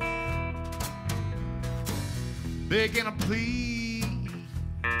 Begging a plea,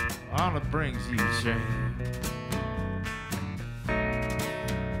 all it brings you shame.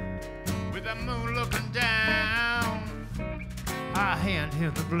 With that moon looking down, I hand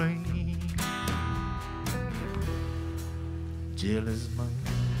him the blame. Jealous moon,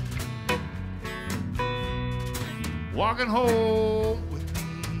 walking home with me,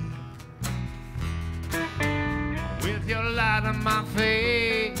 with your light on my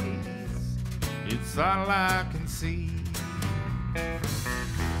face, it's all I can see.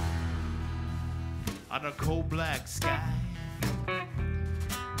 On a cold black sky,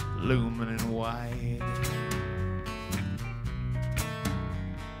 looming in white,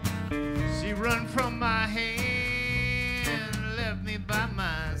 she run from my hand, left me by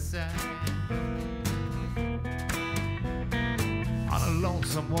my side. On a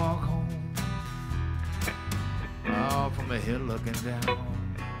lonesome walk home, oh, from a hill looking down,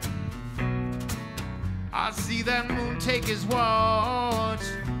 I see that moon take his watch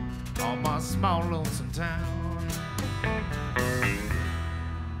on my small lonesome town.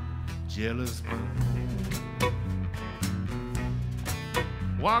 Jealous moon,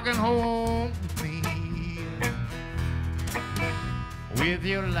 walking home with me, with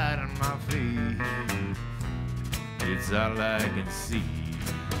your light on my face, it's all I can see.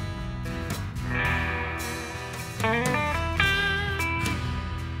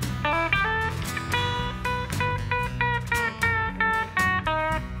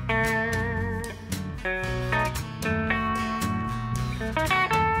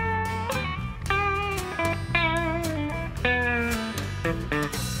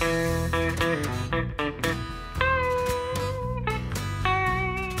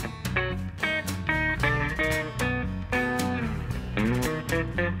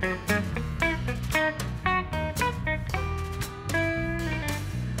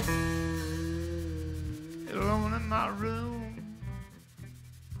 Alone in my room,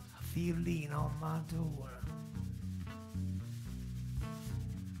 I feel lean on my door.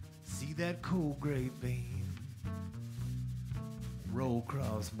 See that cold gray beam roll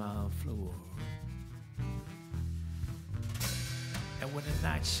across my floor. And when the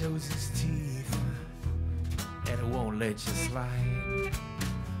night shows its teeth and it won't let you slide,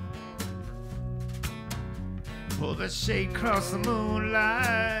 pull the shade across the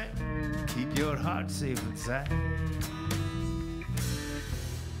moonlight, keep your heart safe inside.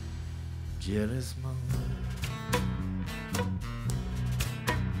 Jealous moon,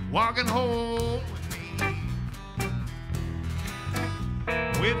 walking home with me,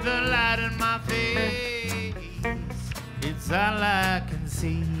 with the light in my face, it's all I can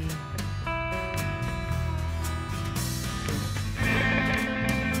see.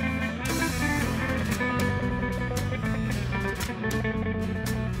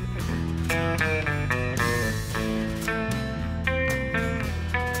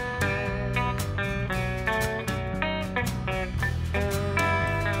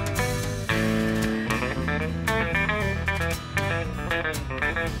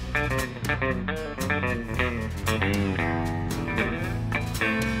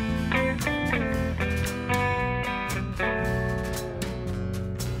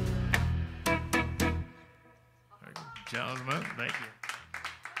 Gentlemen, thank you.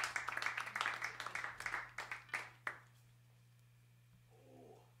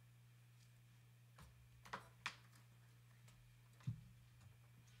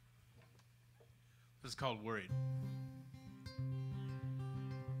 is called Worried.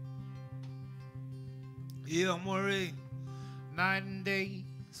 Yeah, I'm worried night and day,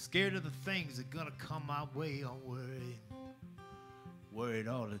 scared of the things that are gonna come my way. I'm worried, worried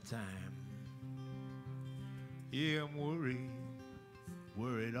all the time. Yeah, I'm worried,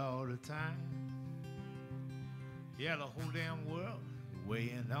 worried all the time. Yeah, the whole damn world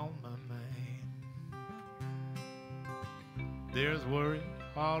weighing on my mind. There's worry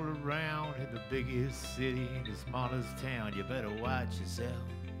all around in the biggest city, in the smallest town. You better watch yourself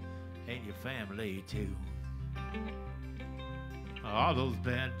and your family too. All those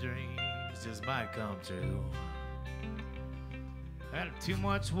bad dreams just might come true. I had too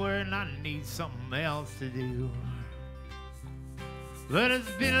much worry and I need something else to do. But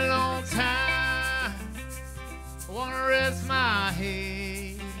it's been a long time, I wanna rest my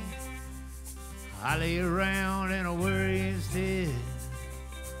head. I lay around and I worry instead.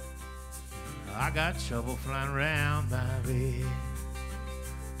 I got trouble flying around my bed.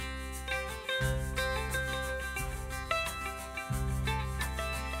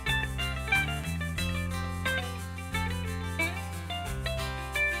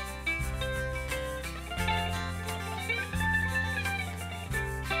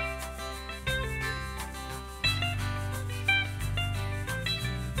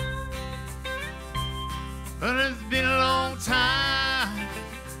 But it's been a long time,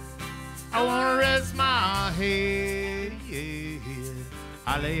 I wanna rest my head.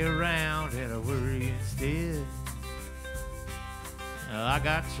 I lay around and I worry instead. I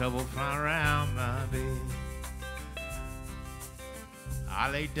got trouble flying around my bed.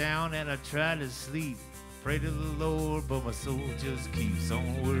 I lay down and I try to sleep, pray to the Lord, but my soul just keeps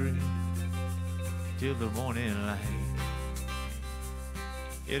on worrying till the morning light.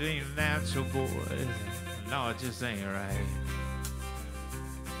 It ain't natural, boy. No, it just ain't right.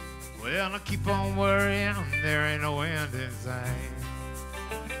 Well, I keep on worrying, there ain't no end in sight.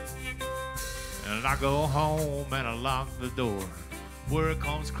 And I go home and I lock the door. Worry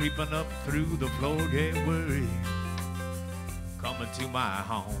comes creeping up through the floor. Get worried, coming to my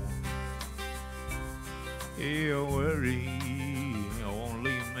home. Yeah, worry, won't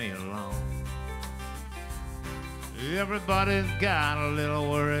leave me alone. Everybody's got a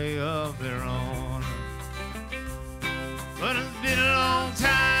little worry of their own. But it's been a long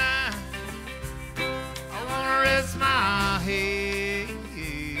time, I wanna rest my head.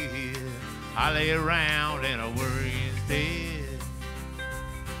 I lay around and I worry instead.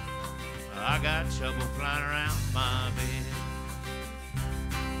 I got trouble flying around my bed.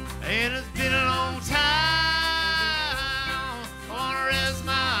 And it's been a long time, I wanna rest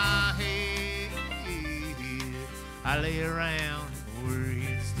my head. I lay around and worry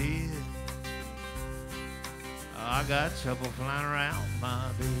instead. I got trouble flying around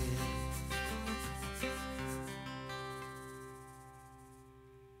my bed.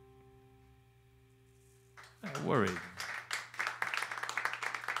 I'm worried.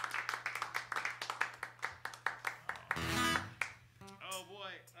 Oh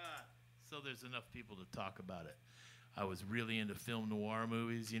boy. So there's enough people to talk about it. I was really into film noir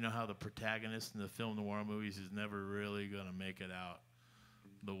movies. You know how the protagonist in the film noir movies is never really going to make it out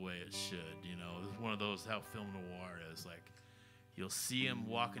the way it should, you know. It's one of those how film noir is. Like, you'll see him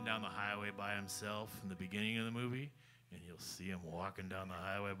walking down the highway by himself in the beginning of the movie, and you'll see him walking down the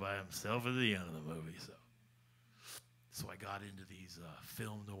highway by himself at the end of the movie. So I got into these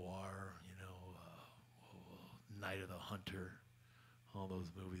film noir, you know, Night of the Hunter, all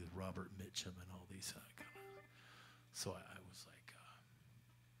those movies, Robert Mitchum and all these kind of. So I was like,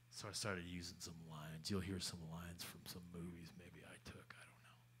 so I started using some lines. You'll hear some lines from some movies maybe I took.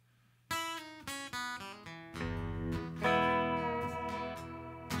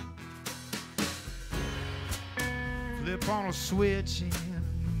 Flip on a switch and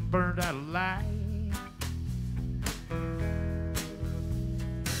burned out a light.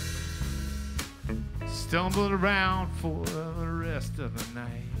 Stumbled around for the rest of the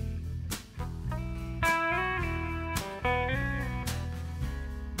night.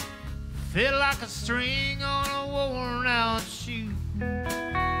 Felt like a string on a worn out shoe.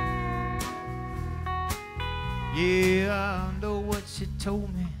 Yeah, I know what you told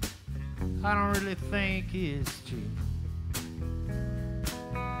me, I don't really think it's true.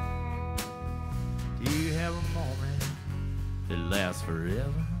 Do you have a moment that lasts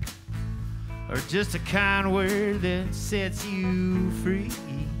forever? Or just a kind word that sets you free?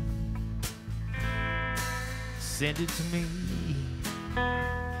 Send it to me.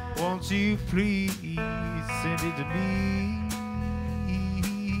 Won't you please send it to me?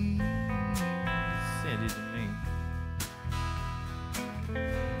 Send it to me.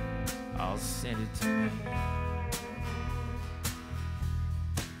 I'll send it to me.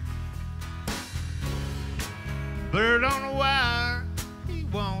 Bird on the wire, he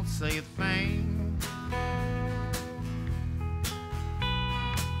won't say a thing.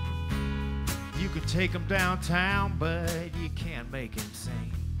 You can take him downtown, but you can't make him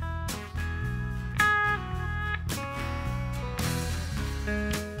sing.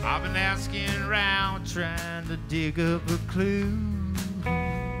 I've been asking around, trying to dig up a clue.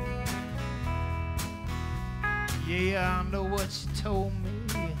 Yeah, I know what she told me.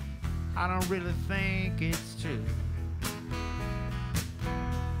 I don't really think it's true.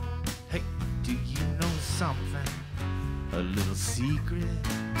 Hey, do you know something? A little secret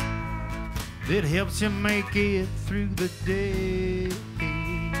that helps you make it through the day.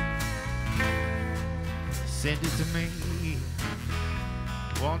 Send it to me.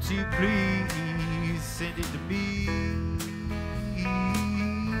 Won't you please send it to me?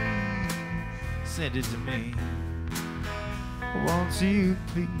 Send it to me. Won't you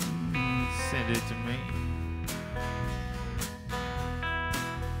please send it to me?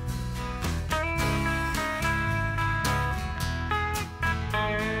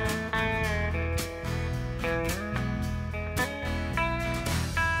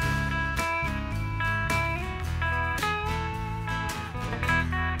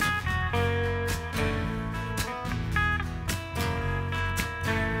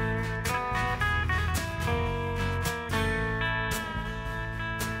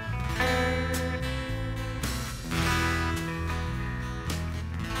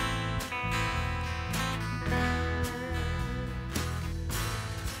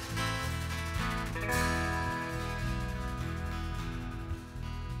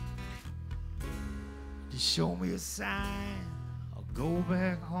 Show me a sign, I'll go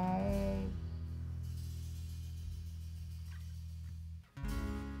back home.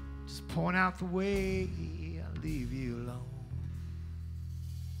 Just point out the way, I'll leave you alone.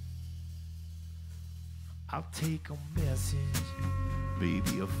 I'll take a message,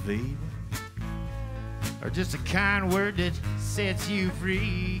 maybe a favor, or just a kind word that sets you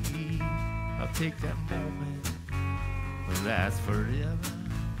free. I'll take that moment, will last forever,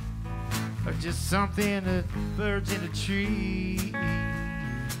 or just something that birds in a tree.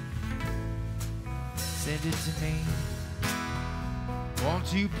 Send it to me.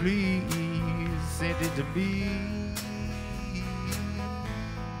 Won't you please send it to me?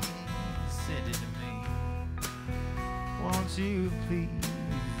 Send it to me. Won't you please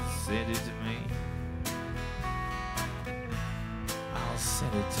send it to me? I'll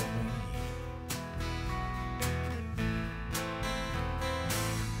send it to me.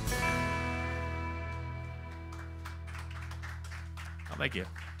 Thank you.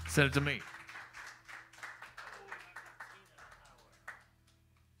 Send it to me.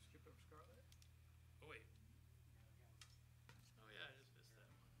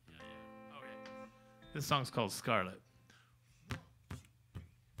 This song's called Scarlet.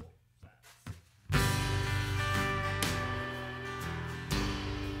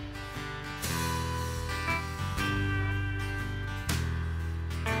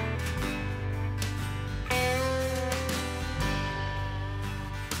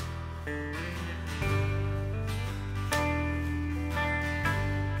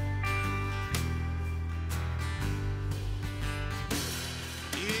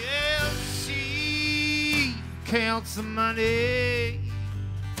 Counts the money,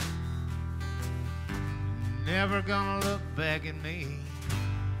 never gonna look back at me.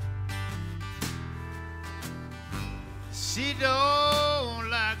 She don't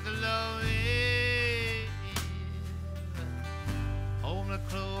like to love it, hold me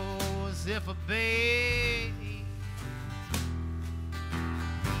close if a baby,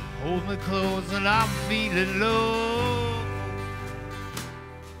 hold me close when I'm feeling low.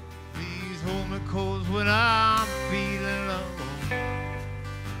 Hold me close when I'm feeling low.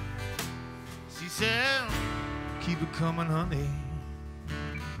 She said, keep it coming, honey.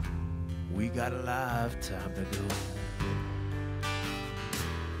 We got a lifetime to go.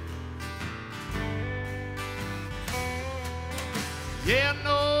 Yeah,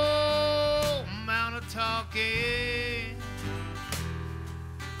 no amount of talking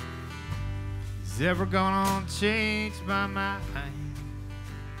is ever gonna change my mind.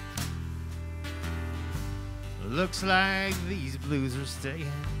 Looks like these blues are staying.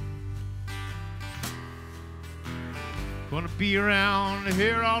 Gonna be around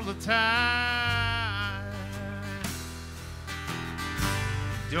here all the time.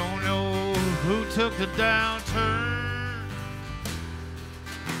 Don't know who took the downturn.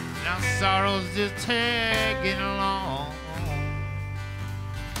 Now sorrow's just tagging along.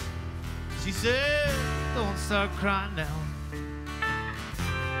 She said, don't start crying now.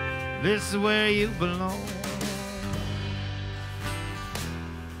 This is where you belong.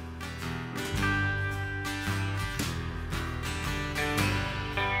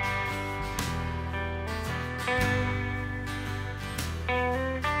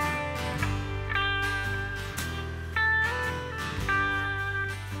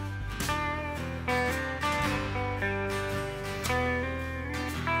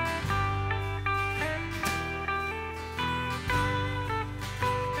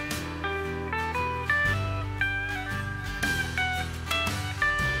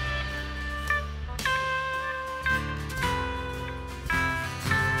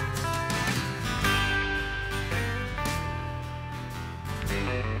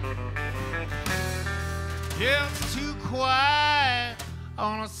 Yeah, it's too quiet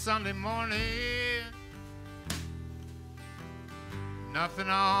on a Sunday morning. Nothing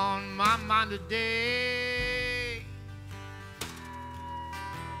on my mind today. I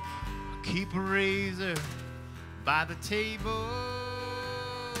keep a razor by the table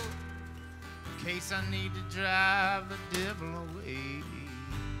in case I need to drive the devil away.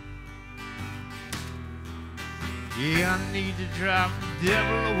 Yeah, I need to drive the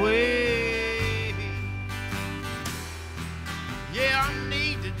devil away. Yeah, I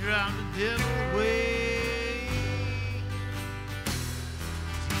need to drive the devil away.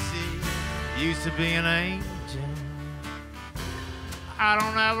 She said, used to be an angel. I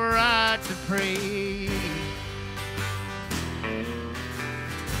don't have a right to pray.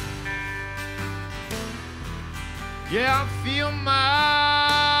 Yeah, I feel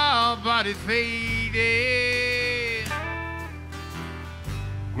my body fading,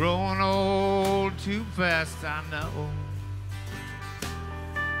 growing old too fast, I know.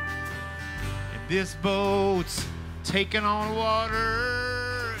 And this boat's taking on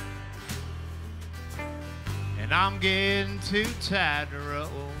water, and I'm getting too tired to row.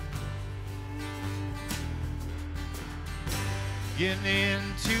 Getting in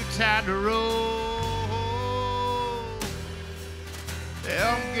too tired to row.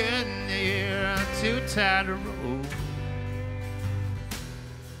 I'm getting here, I'm too tired to roll.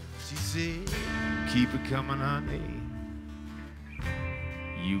 She said, keep it coming, honey.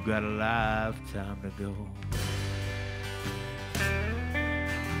 You got a lifetime to go.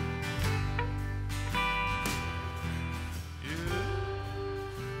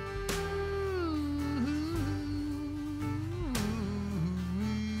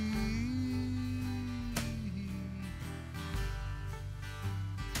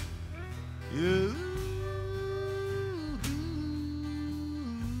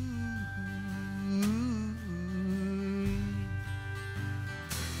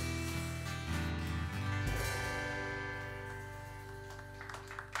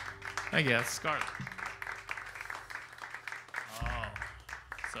 Thank you, that's Scarlet. Oh,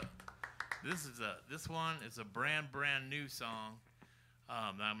 so this one is a brand new song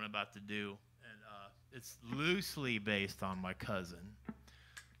that I'm about to do, and it's loosely based on my cousin,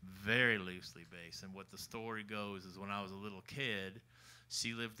 very loosely based. And what the story goes is when I was a little kid,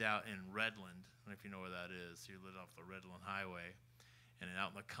 she lived out in Redland. I don't know if you know where that is. She lived off the Redland Highway, and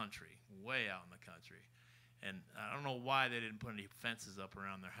out in the country, way out in the country. And I don't know why they didn't put any fences up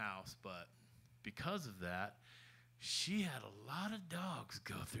around their house, but because of that, she had a lot of dogs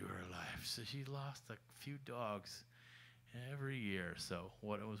go through her life. So she lost a few dogs every year. So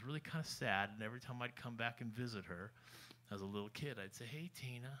it was really kind of sad. And every time I'd come back and visit her as a little kid, I'd say, "Hey,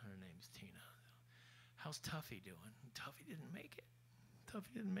 Tina." Her name's Tina. "How's Tuffy doing?" And Tuffy didn't make it.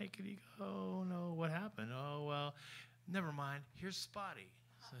 Tuffy didn't make it. He go, "Oh, no, what happened?" "Oh, well, never mind. Here's Spotty."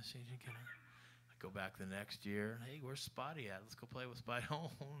 So she didn't get her. Go back the next year. "Hey, where's Spotty at? Let's go play with Spotty."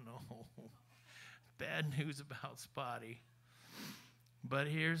 "Oh, no. Bad news about Spotty. But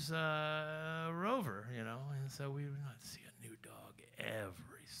here's Rover, you know." And so we would not see a new dog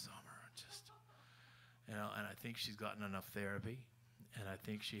every summer. Just, you know, and I think she's gotten enough therapy. And I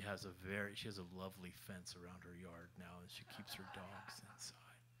think she has a lovely fence around her yard now, and she keeps her dogs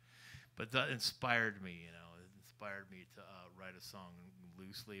inside. But that inspired me, you know. It inspired me to write a song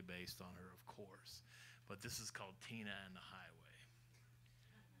loosely based on her, of course. But this is called Tina and the Highway.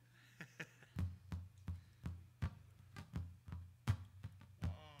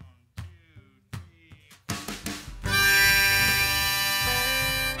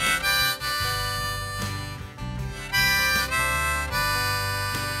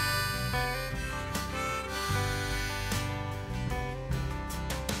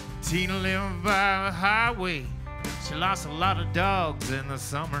 Tina lived by the highway. She lost a lot of dogs in the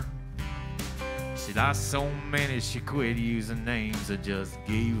summer. She lost so many she quit using names and just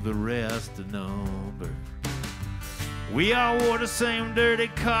gave the rest a number. We all wore the same dirty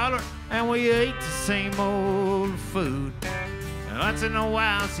collar and we ate the same old food. And once in a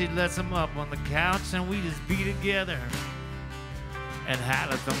while she'd let them up on the couch and we just be together and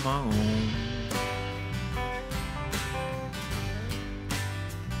holler at the moon.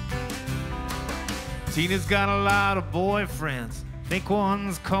 Tina's got a lot of boyfriends. Think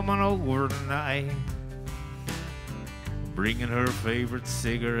one's coming over tonight, bringing her favorite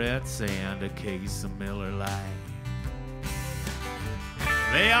cigarettes and a case of Miller Lite.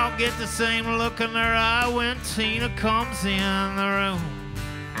 They all get the same look in their eye when Tina comes in the room.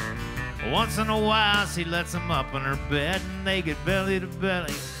 Once in a while she lets them up in her bed and they get belly to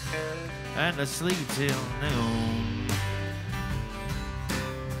belly and they sleep till noon.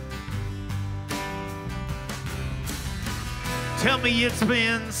 Tell me it's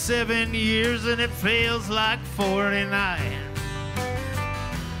been 7 years and it feels like 49.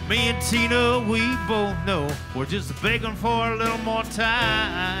 Me and Tina, we both know we're just begging for a little more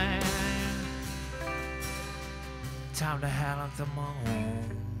time. Time to howl at the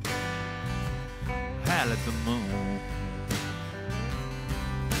moon. Howl at the moon.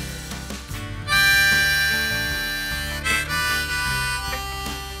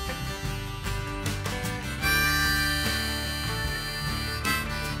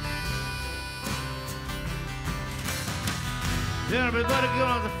 Everybody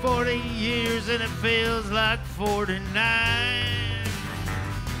going to 40 years and it feels like 49.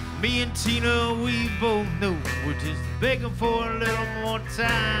 Me and Tina, we both know we're just begging for a little more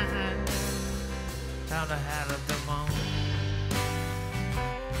time. Time to howl at the moon.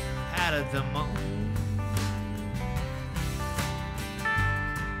 Howl at the moon.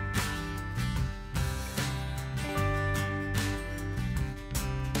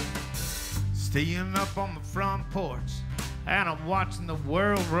 Staying up on the front porch and I'm watching the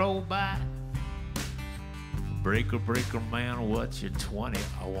world roll by. Breaker, breaker, man, what's your 20?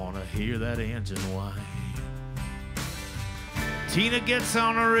 I want to hear that engine whine. Tina gets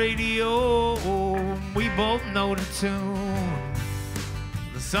on the radio, we both know the tune.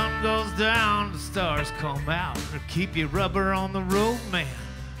 The sun goes down, the stars come out. Keep your rubber on the road, man,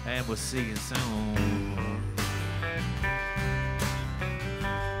 and we'll see you soon.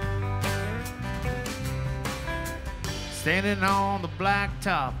 Standing on the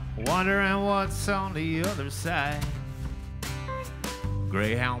blacktop, wondering what's on the other side.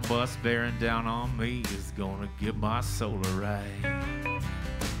 Greyhound bus bearing down on me is gonna give my soul a ride.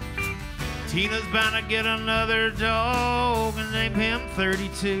 Tina's bound to get another dog and name him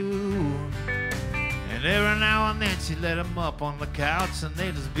 32. And every now and then she let him up on the couch and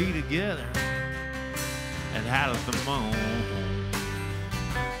they just be together and howl at the moon.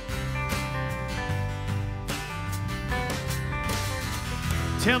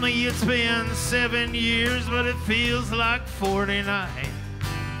 Tell me it's been 7 years, but it feels like 49.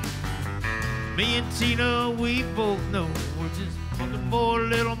 Me and Tina, we both know we're just looking for a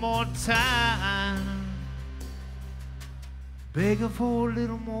little more time. Begging for a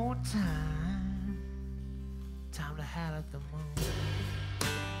little more time. Time to howl at the moon.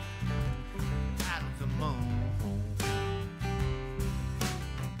 Howl at the moon.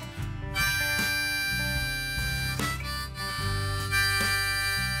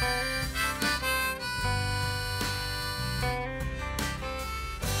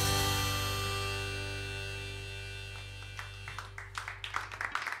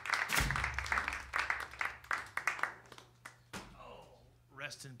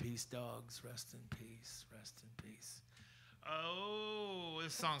 Rest in peace, dogs. Rest in peace. Rest in peace. Oh,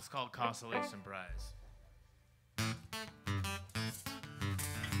 this song's called Consolation Prize.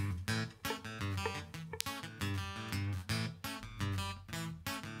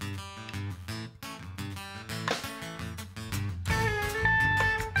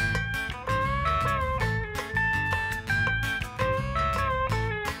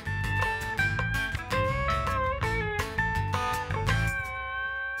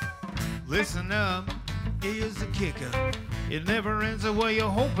 Listen up, here's the kicker. It never ends the way you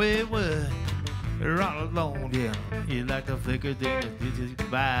hope it would. You're all alone, yeah. You like to figure that it's just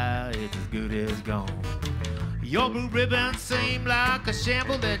goodbye, it's as good as gone. Your blue ribbon seem like a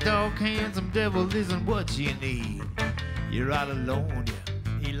shamble. That dog handsome devil isn't what you need. You're all alone,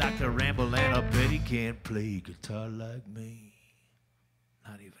 yeah. You like to ramble and I bet he can't play guitar like me.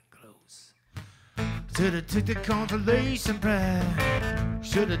 Not even close. Should've took the consolation prize.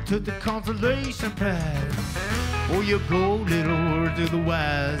 Should've took the consolation prize. Or you go, little word to the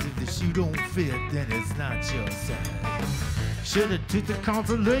wise. If the shoe don't fit, then it's not your size. Should've took the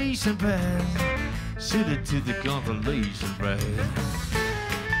consolation prize. Should've took the consolation prize.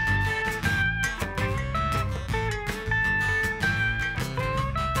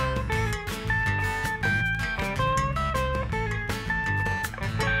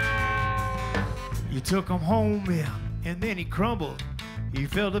 You took him home, yeah, and then he crumbled. He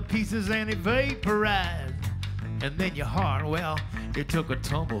fell to pieces and he vaporized. And then your heart, well, it took a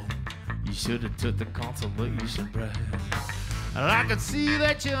tumble. You should have took the consolation prize. I can see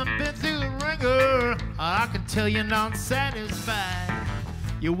that you've been through the ringer. I can tell you're not satisfied.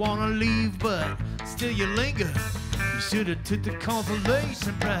 You wanna leave, but still you linger. You should have took the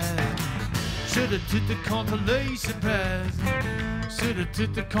consolation prize. Should have took the consolation prize. Should have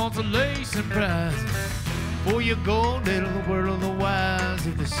took the consolation prize. Before you go, little word of the wise.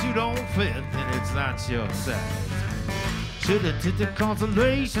 If the shoe don't fit, then it's not your size. Should have took the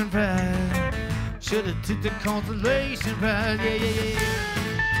consolation prize. Shoulda took the consolation prize. Yeah, yeah, yeah.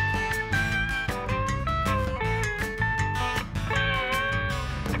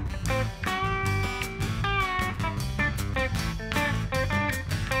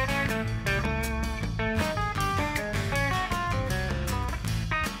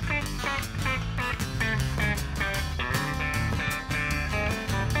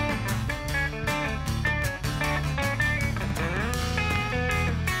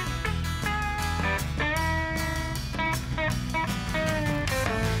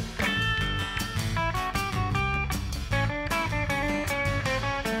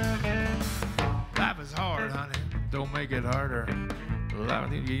 Don't make it harder.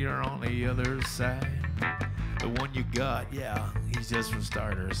 You're on the other side. The one you got, yeah, he's just for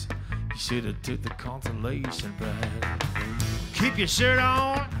starters. You should have took the consolation prize. Keep your shirt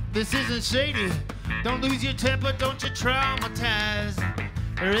on, this isn't shady. Don't lose your temper, don't you traumatize.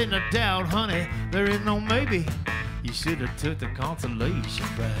 There ain't no doubt, honey, there ain't no maybe. You should have took the consolation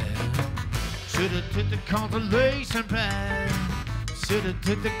prize. Should have took the consolation prize. Should have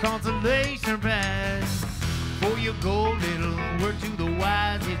took the consolation prize. Before you go, little word to the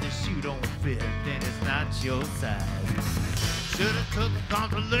wise. If the shoe don't fit, then it's not your size. Should've took the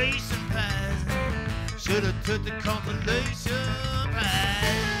consolation prize. Should've took the consolation prize.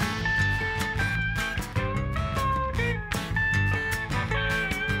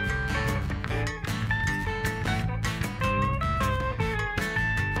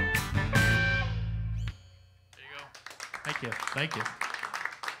 There you go. Thank you. Thank you.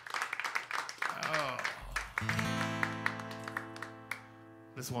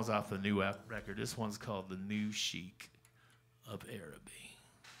 This one's off the new record. This one's called The New Chic of Araby.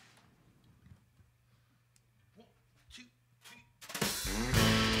 1, 2, 3.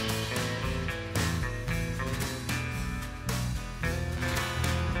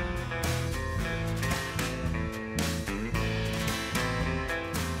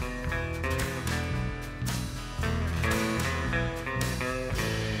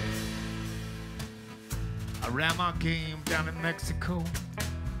 I ran my game down in Mexico.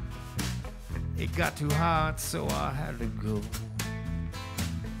 It got too hot, so I had to go.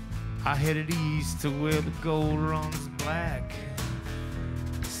 I headed east to where the gold runs black.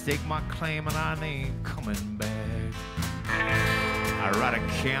 Stake my claim and I ain't coming back. I ride a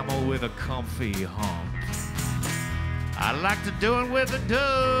camel with a comfy hump. I like to do it with a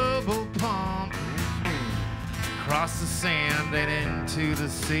double pump. Across the sand and into the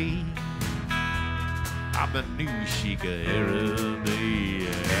sea. I'm the new chic of Araby.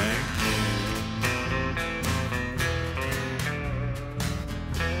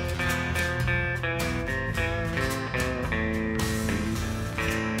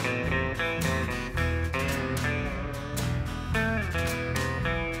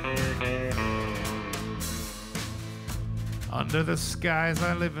 Under the skies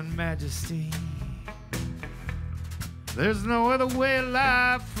I live in majesty. There's no other way of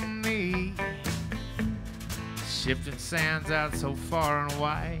life for me. Shifting sands out so far and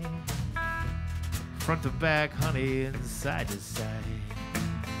wide. Front to back, honey, and side to side.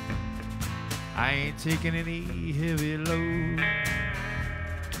 I ain't taking any heavy load.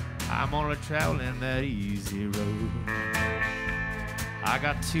 I'm only traveling that easy road. I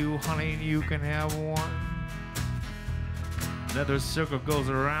got 2, honey, and you can have 1. Another circle goes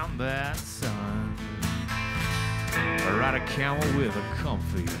around that sun. I ride a camel with a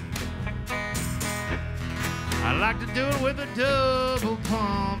comfy. I like to do it with a double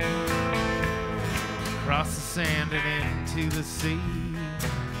pump. Across the sand and into the sea.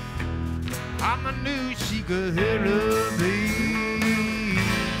 I'm the new chic of Araby.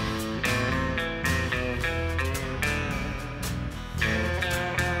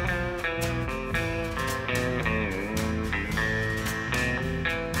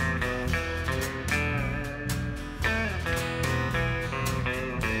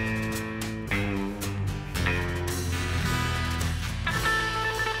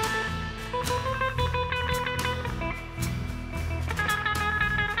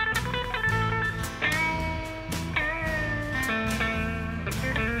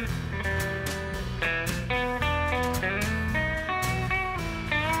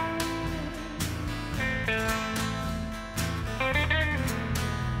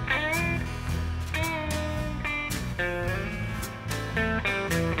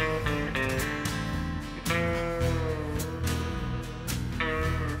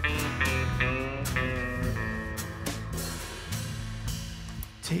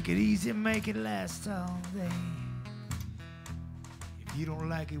 Take it easy, make it last all day. If you don't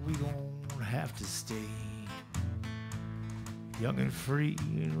like it, we gon' have to stay. young and free,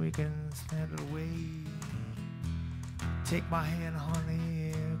 and we can spend it away. Take my hand,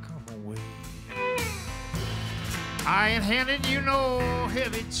 honey, come away. I ain't handing you no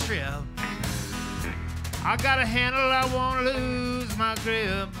heavy trip. I got a handle, I won't lose my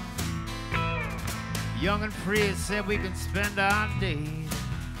grip. Young and free, said we can spend our days.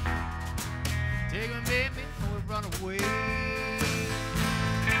 Take me, baby, or we run away.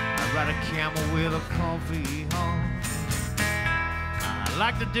 I ride a camel with a coffee horn. I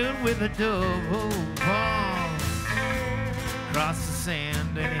like to do it with a double palm. Cross the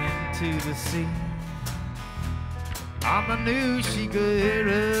sand and into the sea. I knew she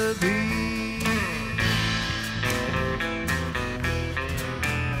could be.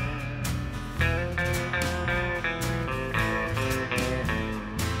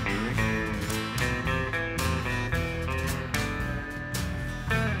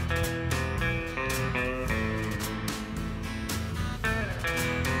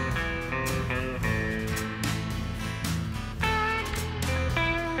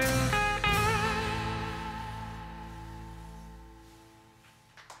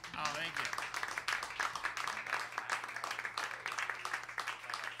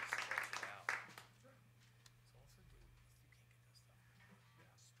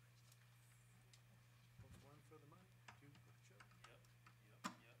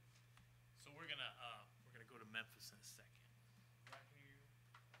 We're gonna go to Memphis in a second. Right here.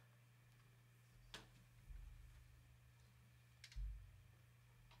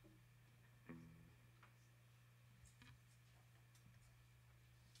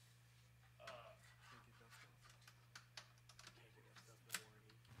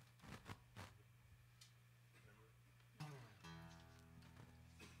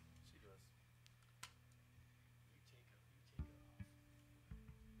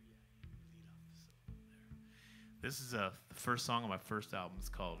 This is the first song on my first album. It's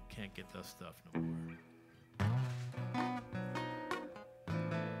called Can't Get That Stuff No More.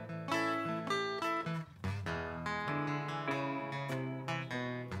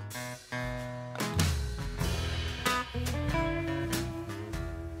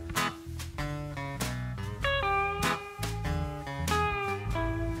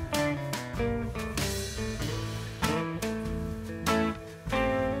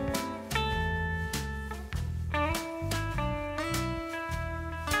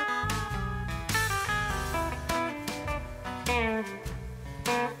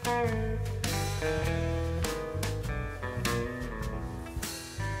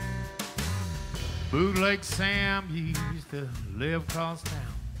 Bootleg Sam used to live across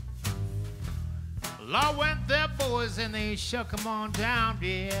town. Law went there, boys, and they shuck 'em on down.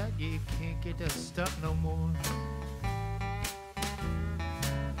 Yeah, you can't get that stuff no more.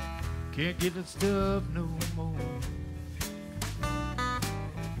 Can't get that stuff no more.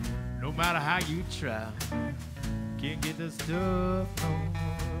 No matter how you try, can't get that stuff no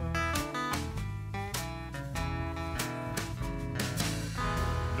more.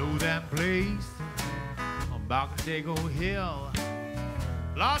 Know that place on Balcandago Hill.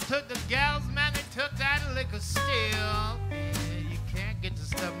 Law took the gals, man, they took that liquor still. Yeah, you can't get the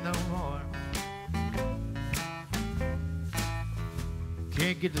stuff no more.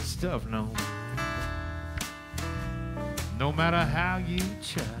 Can't get the stuff no more. No matter how you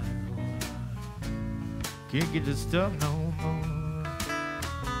try, can't get the stuff no more.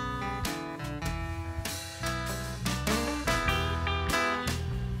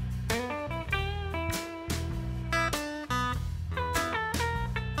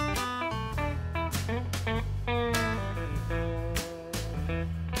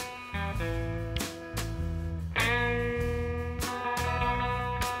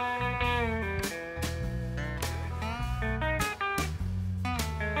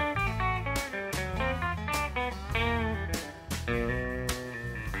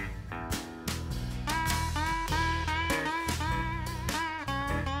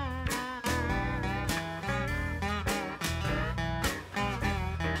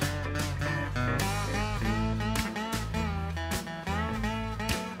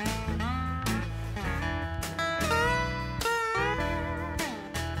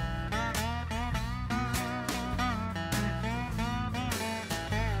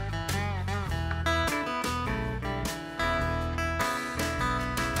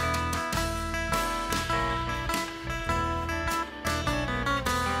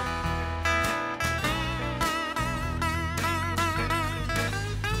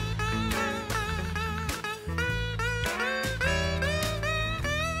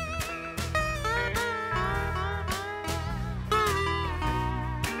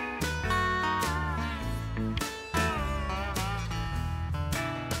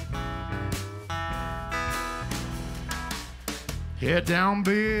 Head down,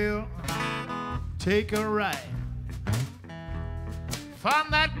 Bill, take a ride.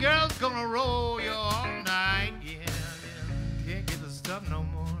 Find that girl's gonna roll you all night. Yeah, yeah. Can't get the stuff no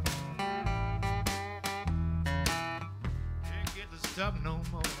more. Can't get the stuff no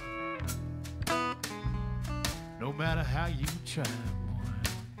more. No matter how you try, boy.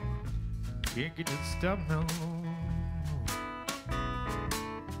 Can't get the stuff no more.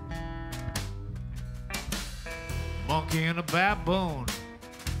 Monkey and a baboon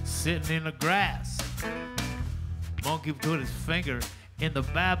sitting in the grass. Monkey put his finger in the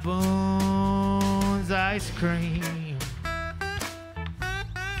baboon's ice cream.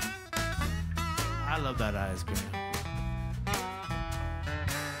 I love that ice cream.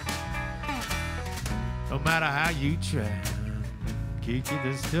 No matter how you try, can't get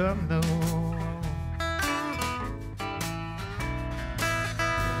this stuff no.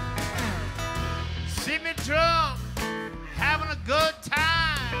 See me drunk, having a good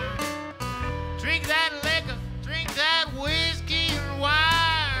time. Drink that liquor, drink that whiskey and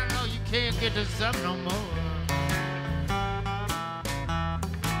wine. No, you can't get this stuff no more.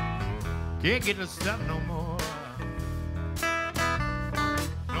 Can't get this stuff no more.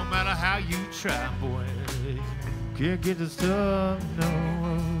 No matter how you try, boy, can't get this stuff no more.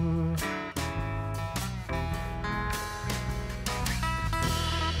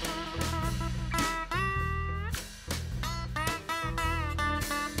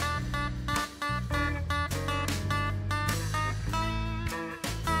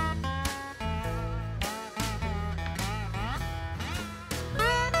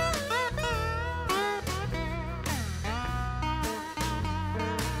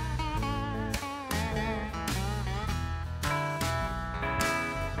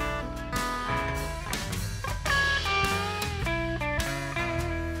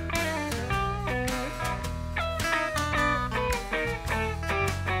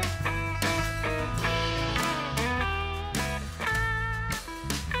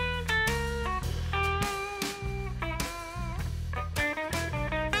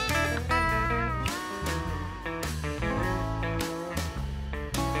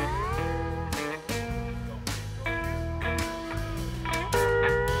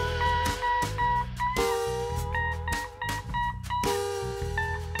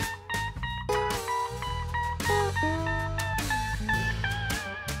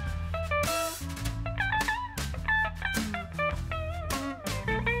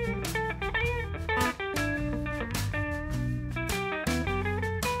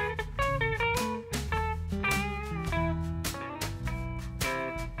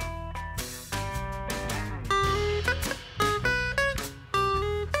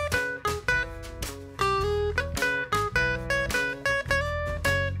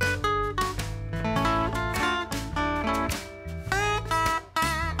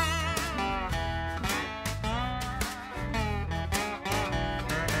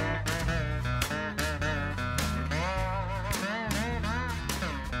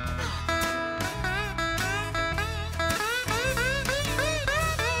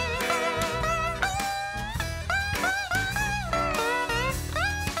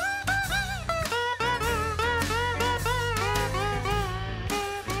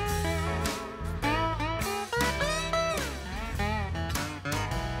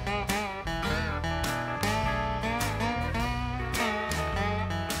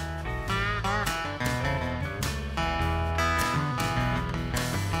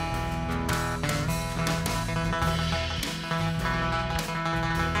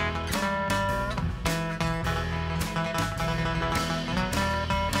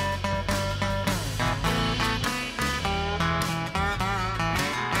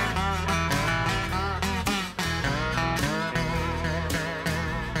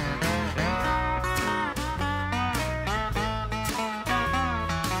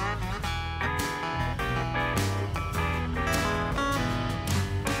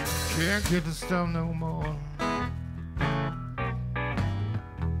 Can't get the stuff no more.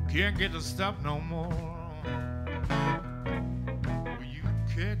 Can't get the stuff no more. You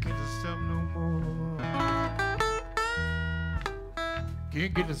can't get the stuff no more.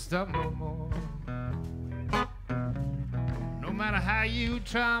 Can't get the stuff no more. No matter how you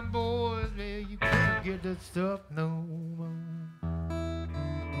try, boys, man, you can't get the stuff no more.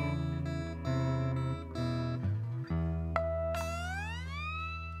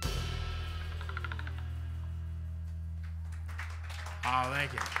 Oh,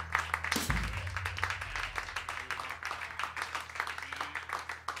 thank you.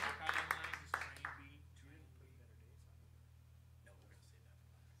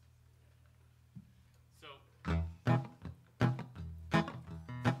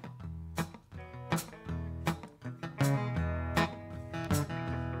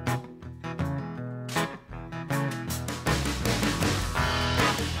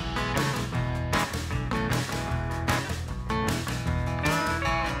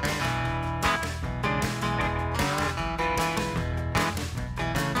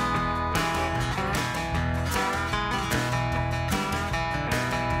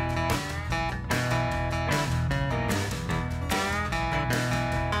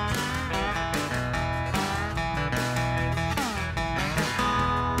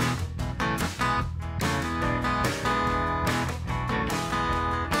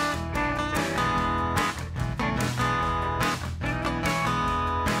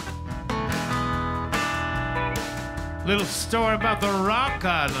 Little story about the Rock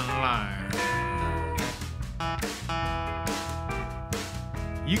Island Line.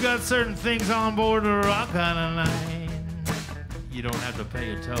 You got certain things on board the Rock Island Line. You don't have to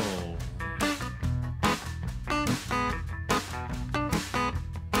pay a toll.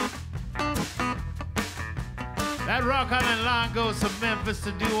 That Rock Island Line goes from Memphis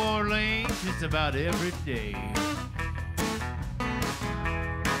to New Orleans just about every day.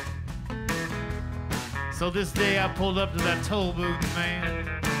 So this day I pulled up to that toll booth, man.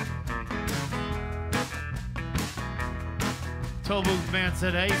 Toll booth man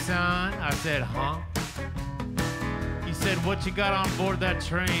said, "Hey son." I said, "Huh?" He said, "What you got on board that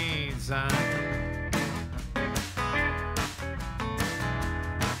train, son?"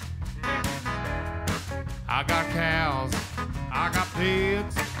 I got cows, I got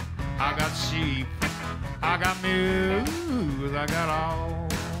pigs, I got sheep, I got mules, I got all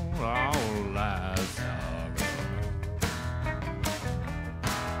livestock.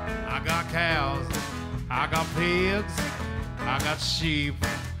 I got cows, I got pigs, I got sheep,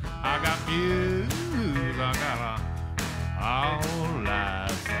 I got mules, I got all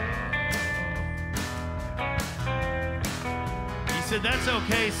livestock. He said, "That's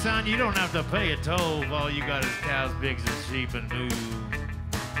okay, son. You don't have to pay a toll if all you got is cows, pigs, and sheep and mules.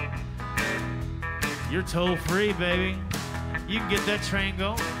 You're toll free, baby. You can get that train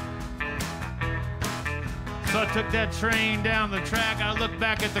going." So I took that train down the track. I looked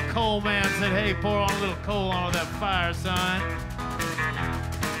back at the coal man and said, "Hey, pour on a little coal onto that fire, son."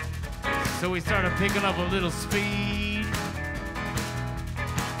 So we started picking up a little speed.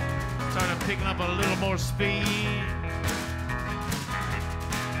 Started picking up a little more speed.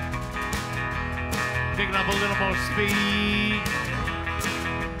 Picking up a little more speed.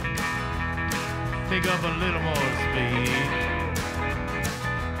 Pick up a little more speed.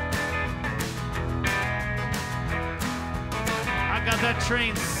 I got that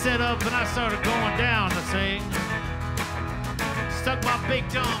train set up and I started going down the thing. Stuck my big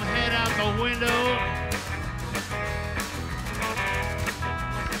dumb head out the window.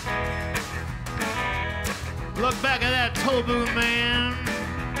 Look back at that toll booth man.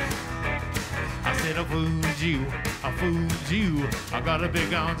 I said, "I fooled you, I fooled you. I got a big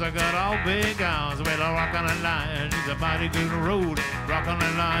guns, I got all big guns. Well, a rock on the line is a mighty good road. Rock on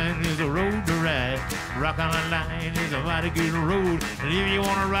the line is a road to ride. Rock on the line is a mighty good road. And if you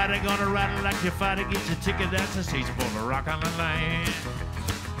wanna ride it, gonna ride it like you fight it. Get your ticket, that's the station for the rock on the line."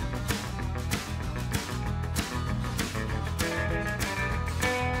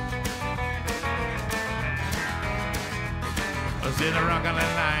 I said, "A rock on the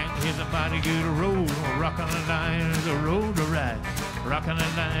line is a mighty good road. Rock on the line is a road to ride. Rock on the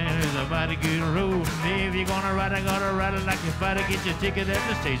line is a mighty good road. And if you're gonna ride it, gotta ride it like you fight it. Get your ticket at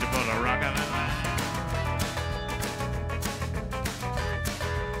the station for the rock on the line."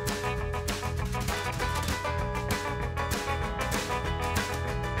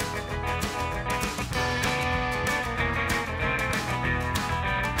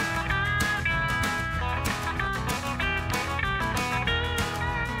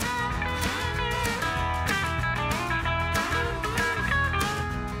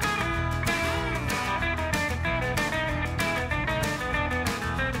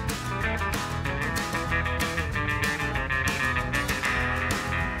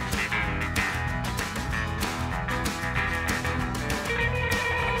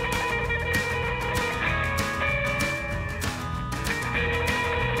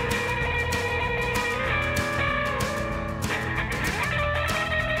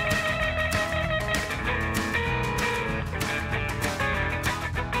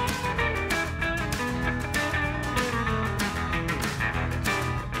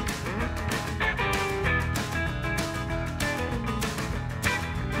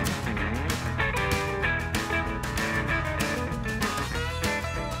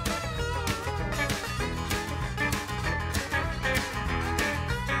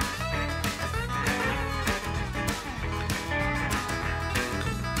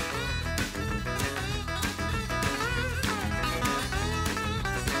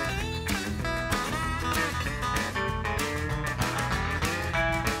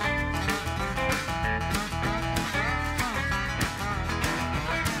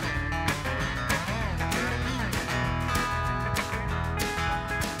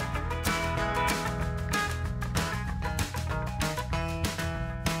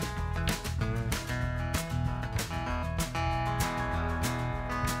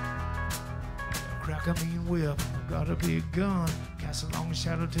 Crack a mean whip, got a big gun, cast a long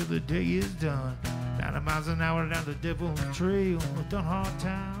shadow till the day is done. 90 miles an hour down the devil's trail, done hard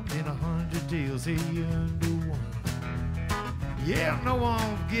times in 100 deals, hey, you do one. Yeah, no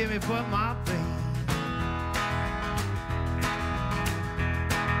one give me but my baby.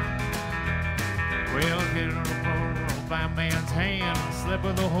 Well, getting on the by a man's hand, slept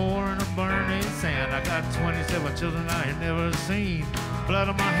with a whore and a burning sand. I got 27 children I ain't never seen. Blood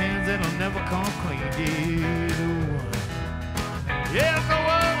on my hands, it'll never come clean. Yeah, no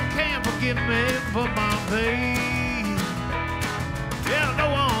one can forgive me but my baby. Yeah, no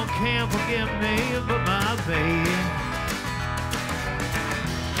one can forgive me but my baby.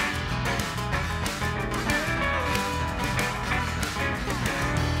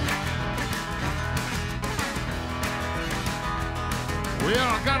 Well,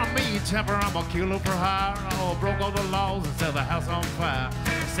 I got a mean temper, I'm a killer for hire. Oh, broke all the laws and set the house on fire.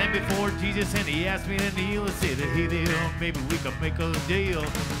 Stand before Jesus and he asked me to kneel and say that hey there, maybe we can make a deal.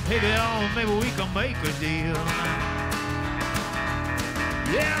 Hey there, maybe we can make a deal.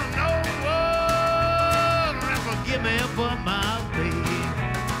 Yeah, no one will forgive me but my baby.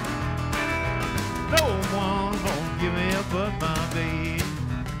 No one won't give me but my baby.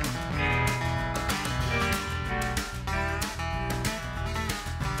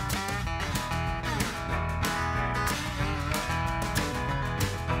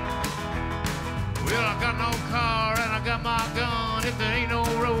 Well, I got no car and I got my gun. If there ain't no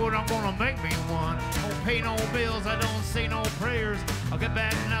road, I'm gonna make me one. Don't pay no bills, I don't say no prayers. I'll get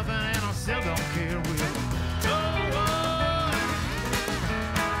back nothing and I still don't care. No one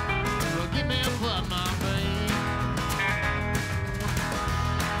will give me a but my baby.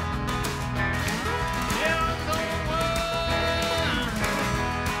 Yeah, no one,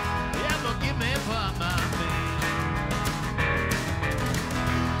 yeah, will give me a but my baby.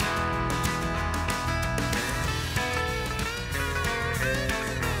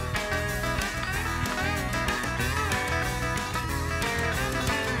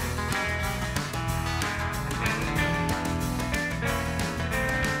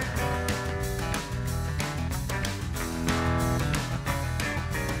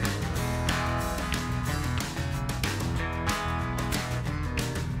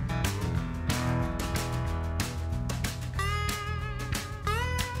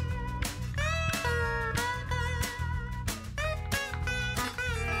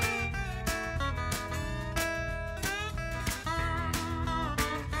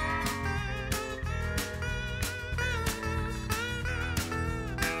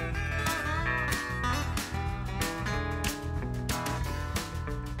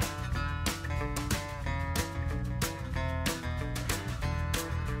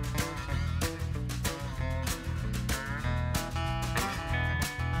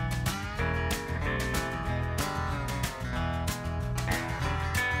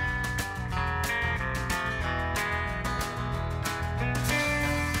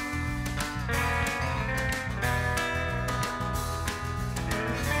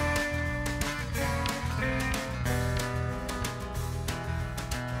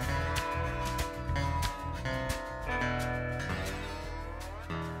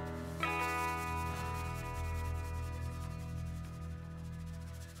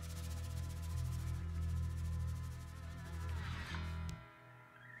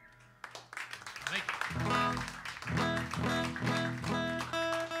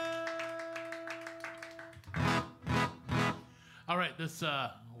 All right, this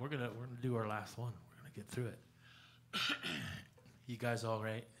we're gonna do our last one. We're gonna get through it. You guys all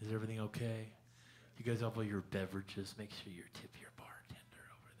right? Is everything okay? You guys have all your beverages. Make sure you tip your bartender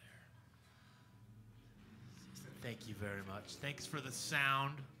over there. Thank you very much. Thanks for the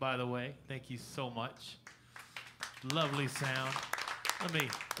sound, by the way. Thank you so much. Lovely sound.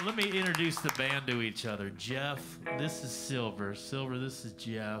 Let me introduce the band to each other. Jeff, this is Silver. Silver, this is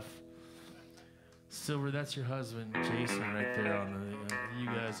Jeff. Silver, that's your husband, Jason, right there on the you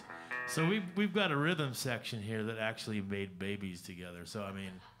guys. So we've got a rhythm section here that actually made babies together. So I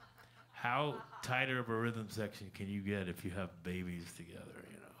mean, how tighter of a rhythm section can you get if you have babies together?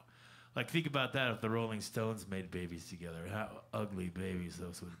 You know, like think about that if the Rolling Stones made babies together. How ugly babies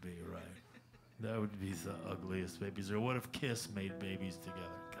those would be, right? That would be the ugliest babies. Or what if Kiss made babies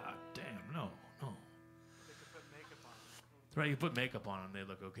together? God damn, no. Right, you put makeup on them, they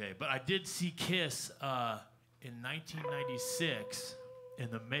look okay. But I did see Kiss in 1996, and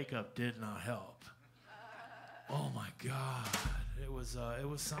the makeup did not help. Oh my God, it was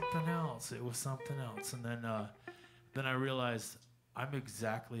something else. It was something else. And then I realized I'm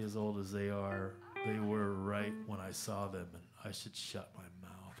exactly as old as they are. They were right when I saw them, and I should shut my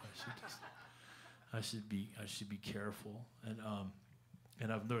mouth. I should be careful. And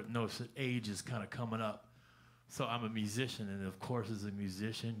I've noticed that age is kind of coming up. So I'm a musician, and of course, as a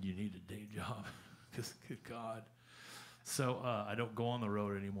musician, you need a day job, because good God, So I don't go on the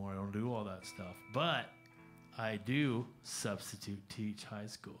road anymore. I don't do all that stuff. But I do substitute teach high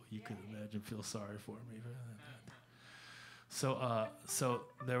school. You can imagine, feel sorry for me. So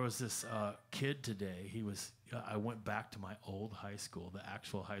there was this kid today. I went back to my old high school, the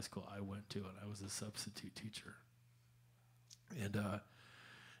actual high school I went to, and I was a substitute teacher. And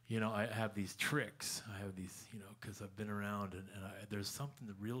I have these tricks. I have these, because I've been around, and there's something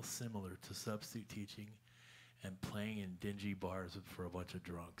real similar to substitute teaching and playing in dingy bars for a bunch of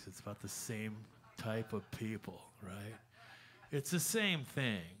drunks. It's about the same type of people, right? It's the same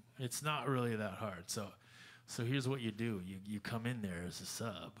thing. It's not really that hard. So here's what you do. You come in there as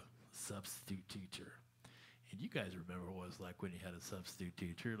a substitute teacher. And you guys remember what it was like when you had a substitute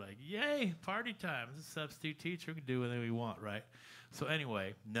teacher. Like, yay, party time. This is a substitute teacher. We can do whatever we want, right? So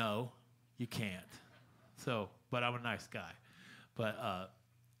anyway, no, you can't. But I'm a nice guy. But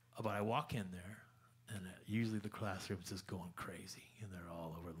I walk in there, and usually the classroom's just going crazy, and they're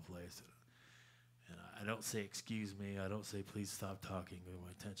all over the place. And I don't say, excuse me. I don't say, please stop talking. Give me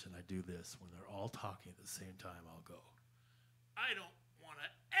my attention. I do this. When they're all talking at the same time, I'll go, I don't want to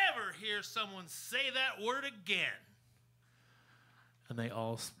ever hear someone say that word again. And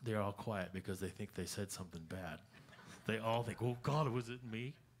they're all quiet because they think they said something bad. They all think, oh, God, was it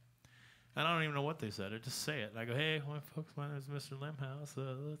me? And I don't even know what they said. I just say it. And I go, hey, folks, my name is Mr. Lemhouse.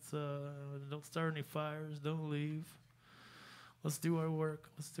 Let's don't start any fires. Don't leave. Let's do our work.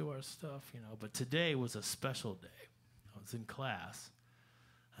 Let's do our stuff, But today was a special day. I was in class.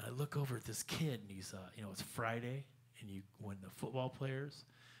 And I look over at this kid, and he's, it's Friday. And when the football players,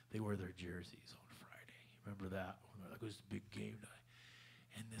 they wear their jerseys on Friday. Remember that? It was a big game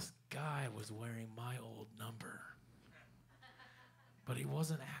day. And this guy was wearing my old number. But he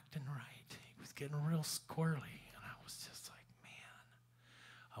wasn't acting right. He was getting real squirrely. And I was just like, man.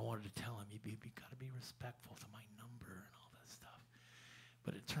 I wanted to tell him, you got to be respectful to my number and all that stuff.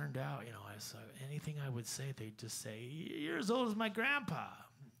 But it turned out, anything I would say, they'd just say, you're as old as my grandpa.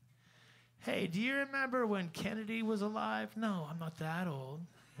 Hey, do you remember when Kennedy was alive? No, I'm not that old.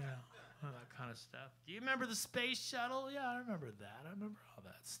 All that kind of stuff. Do you remember the space shuttle? Yeah, I remember that. I remember all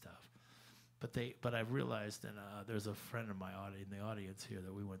that stuff. But I realized, and there's a friend of mine in the audience here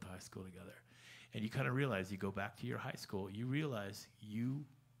that we went to high school together, and you kind of realize, you go back to your high school, you realize you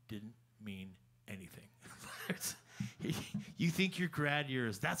didn't mean anything. You think your grad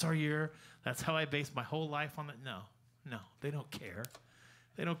years, that's our year, that's how I based my whole life on it. No, they don't care.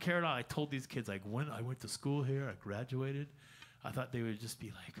 They don't care at all. I told these kids, like, when I went to school here, I graduated, I thought they would just be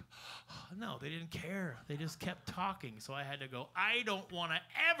like, oh, no, they didn't care. They just kept talking. So I had to go, I don't want to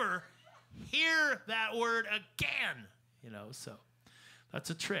ever hear that word again. So that's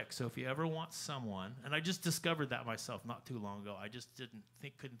a trick. So if you ever want someone, and I just discovered that myself not too long ago. I just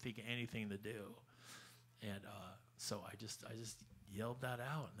couldn't think of anything to do. And so I just yelled that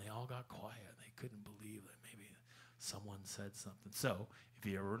out, and they all got quiet. They couldn't believe that maybe someone said something. So if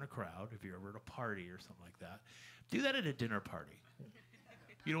you're ever in a crowd, if you're ever at a party or something like that, do that at a dinner party.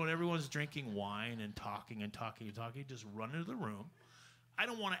 When everyone's drinking wine and talking, just run into the room. I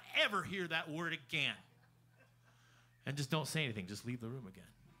don't want to ever hear that word again. And just don't say anything. Just leave the room again.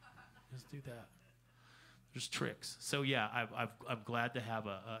 Just do that. There's tricks. So yeah, I'm glad to have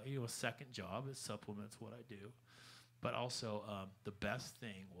a second job. It supplements what I do. But also, the best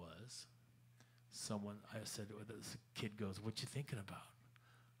thing was, I said, this kid goes, what you thinking about?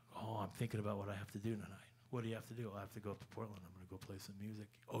 Oh, I'm thinking about what I have to do tonight. What do you have to do? I have to go up to Portland. I'm going to go play some music.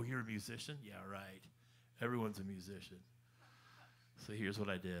 Oh, you're a musician? Yeah, right. Everyone's a musician. So here's what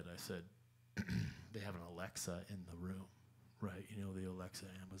I did. I said, they have an Alexa in the room, right? The Alexa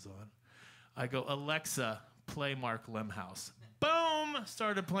Amazon. I go, Alexa, play Mark Lemhouse. Boom!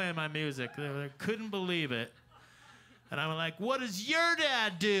 Started playing my music. They couldn't believe it. And I'm like, what does your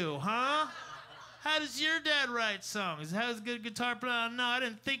dad do, huh? How does your dad write songs? Has a good guitar player? No, I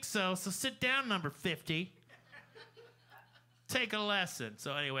didn't think so. So sit down, number 50. Take a lesson.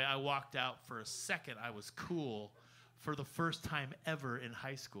 So anyway, I walked out for a second. I was cool for the first time ever in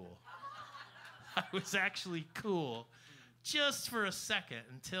high school. I was actually cool just for a second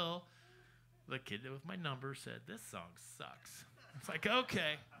until the kid with my number said, this song sucks. It's like,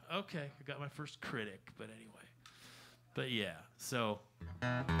 okay. I got my first critic, but anyway. But yeah, so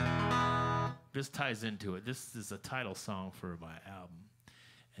this ties into it. This is a title song for my album,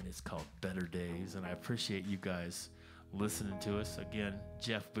 and it's called Better Days, and I appreciate you guys listening to us. Again,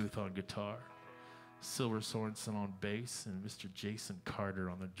 Jeff Booth on guitar, Silver Sorensen on bass, and Mr. Jason Carter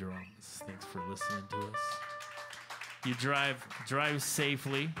on the drums. Thanks for listening to us. You drive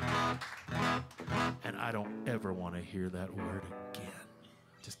safely, and I don't ever want to hear that word again.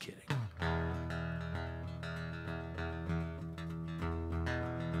 Just kidding.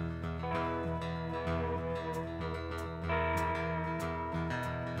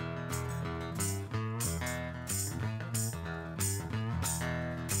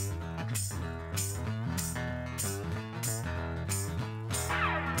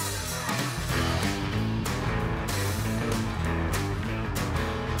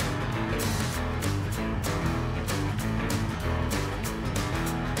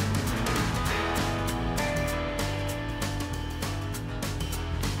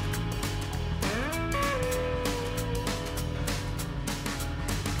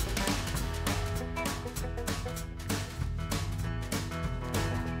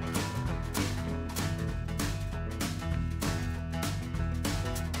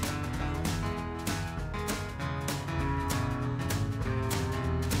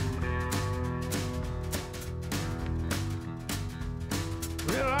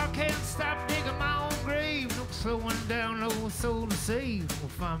 slowing down, no soul to save. We'll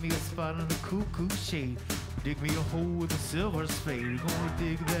find me a spot in the cuckoo shade. Dig me a hole with a silver spade. Gonna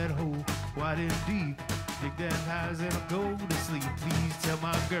dig that hole wide and deep. Dig that house and I'll go to sleep. Please tell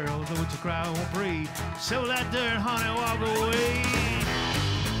my girl, don't you cry or pray. Show that dirt, honey, walk away.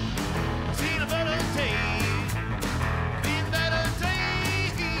 Seen a better day, been better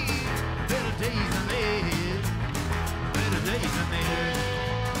days, better days than this, better days than this.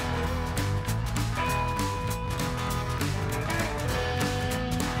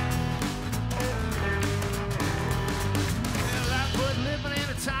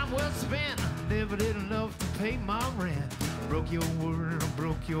 Time well spent, never did enough to pay my rent. Broke your word and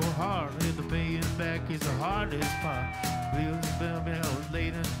broke your heart, and the paying back is the hardest part. Wheels above me, I was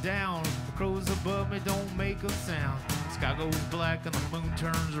laying down. The crows above me don't make a sound. Sky goes black and the moon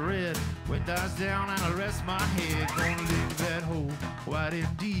turns red. Wind dies down and I rest my head. Gonna dig that hole wide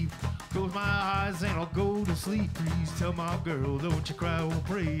and deep. Close my eyes and I'll go to sleep. Please tell my girl, don't you cry or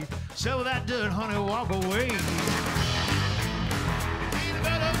pray. Show that dirt, honey, walk away.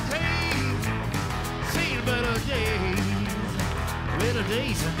 Better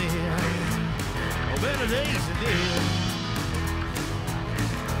days than this, oh, better days than this.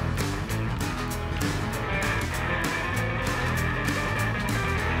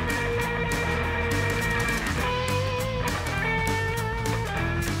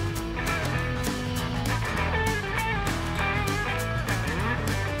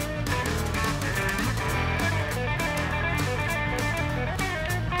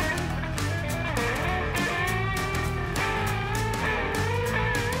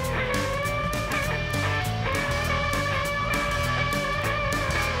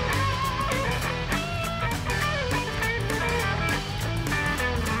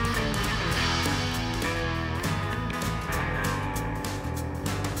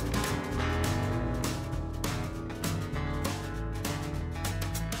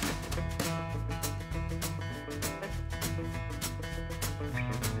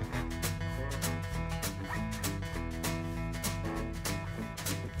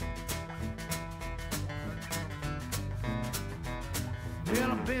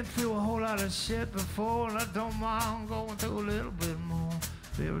 Well, I've been through a whole lot of shit before, and I don't mind going through a little bit more.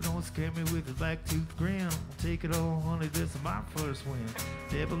 Baby, don't scare me with a black-toothed grin. I'll take it all, honey, this is my first win.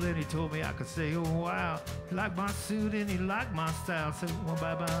 Devil, then he told me I could stay a while. He liked my suit and he liked my style. Said, well,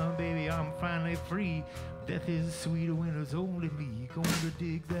 bye-bye, baby, I'm finally free. Death is sweeter when it's only me. Going to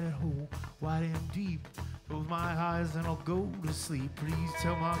dig that hole wide and deep. Close my eyes and I'll go to sleep. Please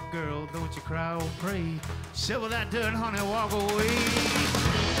tell my girl, don't you cry or pray. Shovel that dirt, honey, walk away.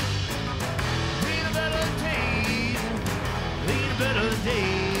 Need a better day, need a better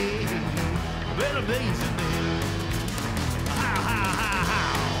day, better days than this. How, how, how, how.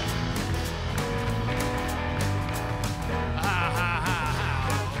 How, how, how,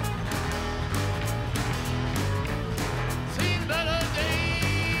 how. Seen better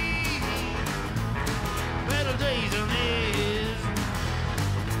days, better days than this.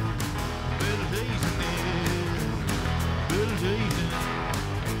 Better days than this. Better days than this.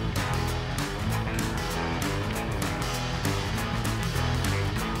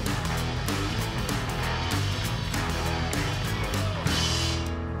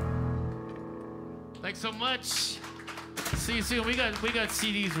 Thanks so much. See you soon. We got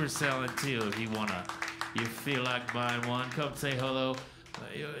CDs we're selling too. If you feel like buying one, come say hello.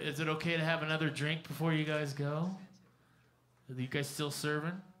 Is it okay to have another drink before you guys go? Are you guys still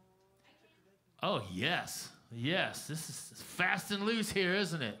serving? Oh yes, yes. This is fast and loose here,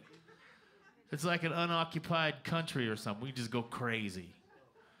 isn't it? It's like an unoccupied country or something. We just go crazy.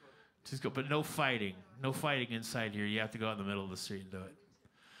 Just go, but no fighting. No fighting inside here. You have to go out in the middle of the street and do it.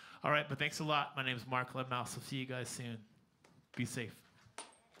 All right, but thanks a lot. My name is Mark Lemhouse. I'll see you guys soon. Be safe.